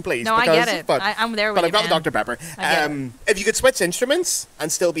funny, please. No, I get it. I'm there with you, But I've got the Dr. Pepper. If you could switch instruments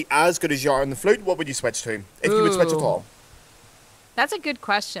and still be as good as you are on the flute, what would you switch to? If you would switch at all. That's a good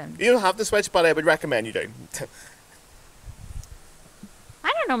question. You don't have to switch, but I would recommend you do.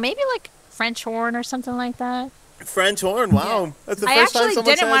 I don't know, maybe like French horn or something like that. French horn, wow. Yeah. That's the first time someone says that. I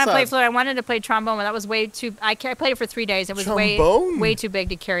actually didn't want to play flute. I wanted to play trombone, but that was way too... I played it for 3 days. It was way too big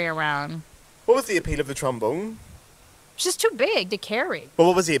to carry around. What was the appeal of the trombone? It's just too big to carry. But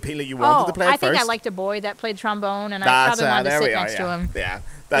what was the appeal that you wanted to play at first? I think I liked a boy that played trombone, and I probably wanted to sit next to him.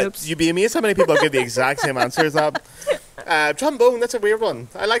 Yeah. You'd be amazed how many people give the exact same answer as that. Trombone, that's a weird one.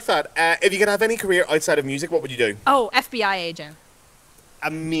 I like that. If you could have any career outside of music, what would you do? Oh, FBI agent.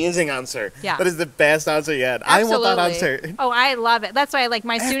 Amazing answer. Yeah. That is the best answer yet. Absolutely. I want that answer. Oh, I love it. That's why, like,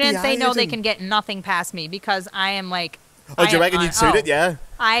 my students, FBI they know agent. they can get nothing past me because I am like... Oh, do you reckon you'd suit it? Yeah.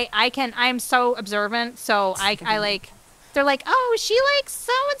 I'm so observant, so I like... They're like, oh, she likes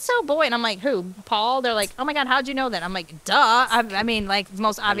so-and-so boy. And I'm like, who? Paul? They're like, oh, my God, how'd you know that? I'm like, duh. I mean, like, the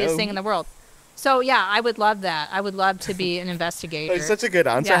most obvious thing in the world. So, yeah, I would love that. I would love to be an investigator. That's such a good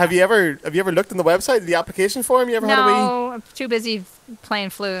answer. Yeah. Have you ever looked in the website, the application form? You ever had a wee? No, I'm too busy playing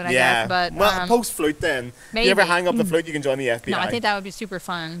flute, I guess. But, post flute then. Maybe. You ever hang up the flute, you can join the FBI. No, I think that would be super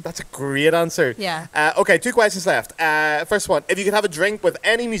fun. That's a great answer. Yeah. Okay, 2 questions left. First one, if you could have a drink with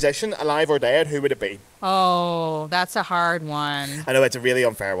any musician, alive or dead, who would it be? Oh, that's a hard one. I know, it's a really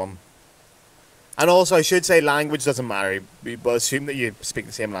unfair one. And also, I should say language doesn't matter. But assume that you speak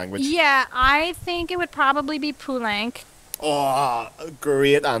the same language. Yeah, I think it would probably be Poulenc. Oh,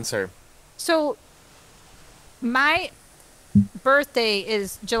 great answer. So, my birthday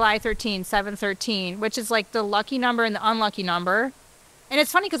is July 13, 7/13, which is like the lucky number and the unlucky number. And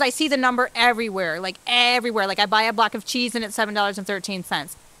it's funny because I see the number everywhere. Like, everywhere. Like, I buy a block of cheese and it's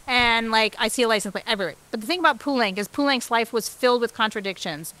 $7.13. And, like, I see a license plate everywhere. But the thing about Poulenc is Poulenc's life was filled with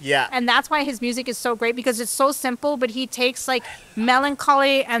contradictions. Yeah. And that's why his music is so great, because it's so simple, but he takes, like,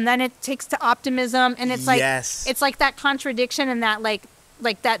 melancholy and then it takes to optimism. And it's, like, it's like that contradiction and that, like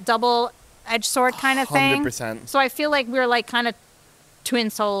that double-edged sword kind of thing. 100%. So I feel like we're, like, kind of twin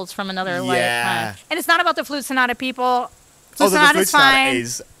souls from another lifetime. And it's not about the Flute Sonata, people. Flute Sonata is fine.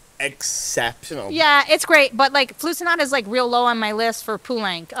 Is exceptional. Yeah, it's great, but like Flute Sonata is like real low on my list for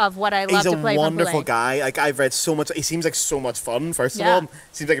Poulenc of what I love to play. He's a wonderful guy. Like, I've read so much. He seems like so much fun. First of all,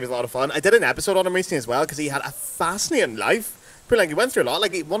 seems like it was a lot of fun. I did an episode on him recently as well because he had a fascinating life. Poulenc, he went through a lot.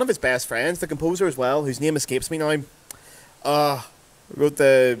 Like, one of his best friends, the composer as well, whose name escapes me now, wrote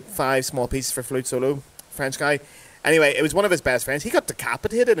the 5 small pieces for flute solo. French guy. Anyway, it was one of his best friends. He got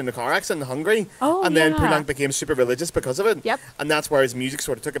decapitated in a car accident in Hungary. And then Poulenc became super religious because of it. Yep. And that's where his music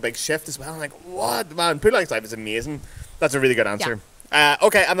sort of took a big shift as well. I'm like, what? Man, Poulenc's life is amazing. That's a really good answer. Yeah.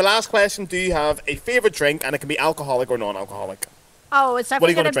 Okay, and the last question, do you have a favourite drink? And it can be alcoholic or non-alcoholic. Oh, it's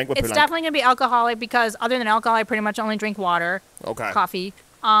definitely going to drink with Poulenc? It's definitely going to be alcoholic because other than alcohol, I pretty much only drink water. Okay. Coffee.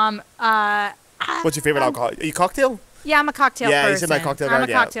 What's your favourite alcohol? Are you cocktail? Yeah, I'm a cocktail person. Yeah, you said my cocktail guy. I'm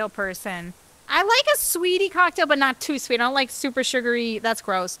a cocktail person. I like a sweetie cocktail, but not too sweet. I don't like super sugary. That's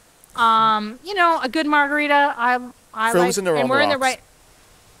gross. A good margarita. I frozen like, or on and we're the in the rocks? right.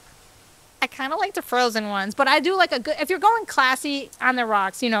 I kind of like the frozen ones, but I do like a good. If you're going classy on the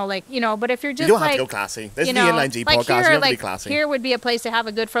rocks, but if you're just you don't have to go classy. This is the Inline G podcast. You have to be classy. Here would be a place to have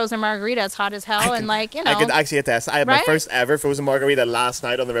a good frozen margarita. It's hot as hell, I could actually attest. I had my first ever frozen margarita last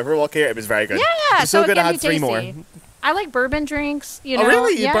night on the Riverwalk here. It was very good. Yeah, it was so good. I had 3 tasty. more. I like bourbon drinks, Oh,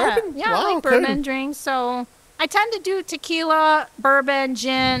 really? Yeah. Bourbon? Yeah, wow, I like bourbon drinks. So I tend to do tequila, bourbon,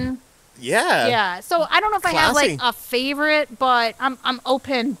 gin. Yeah. Yeah. So I don't know if I have like a favorite, but I'm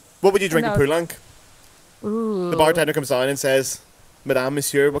open. What would you drink with Poulenc? Ooh. The bartender comes on and says, Madame,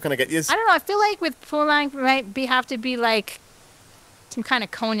 Monsieur, what can I get you? I don't know. I feel like with Poulenc have to be like some kind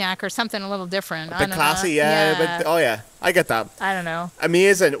of cognac or something a little different. But classy, yeah. But, I get that. I don't know.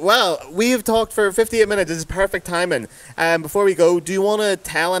 Amazing. Well, we've talked for 58 minutes. This is perfect timing. Before we go, do you want to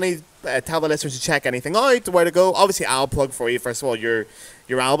tell the listeners to check anything out, where to go? Obviously, I'll plug for you. First of all, your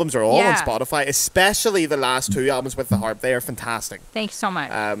albums are all on Spotify, especially the last 2 albums with the harp. They are fantastic. Thanks so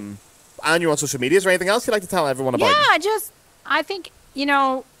much. And you're on social media. Is there anything else you'd like to tell everyone about? Yeah, I think,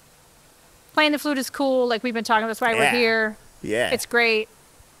 playing the flute is cool. Like we've been talking, that's why we're here. Yeah. It's great.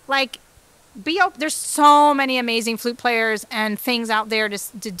 Like, there's so many amazing flute players and things out there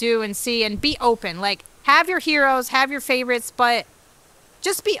to do and see, and be open. Like, have your heroes, have your favorites, but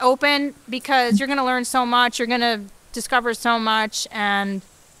just be open, because you're going to learn so much. You're going to discover so much, and,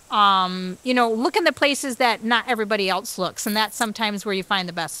 you know, look in the places that not everybody else looks, and that's sometimes where you find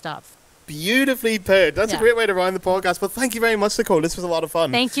the best stuff. Beautifully put. That's a great way to round the podcast. But thank you very much, Nicole. This was a lot of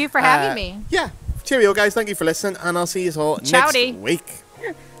fun. Thank you for having me. Yeah. Cheerio, guys. Thank you for listening, and I'll see you all next week.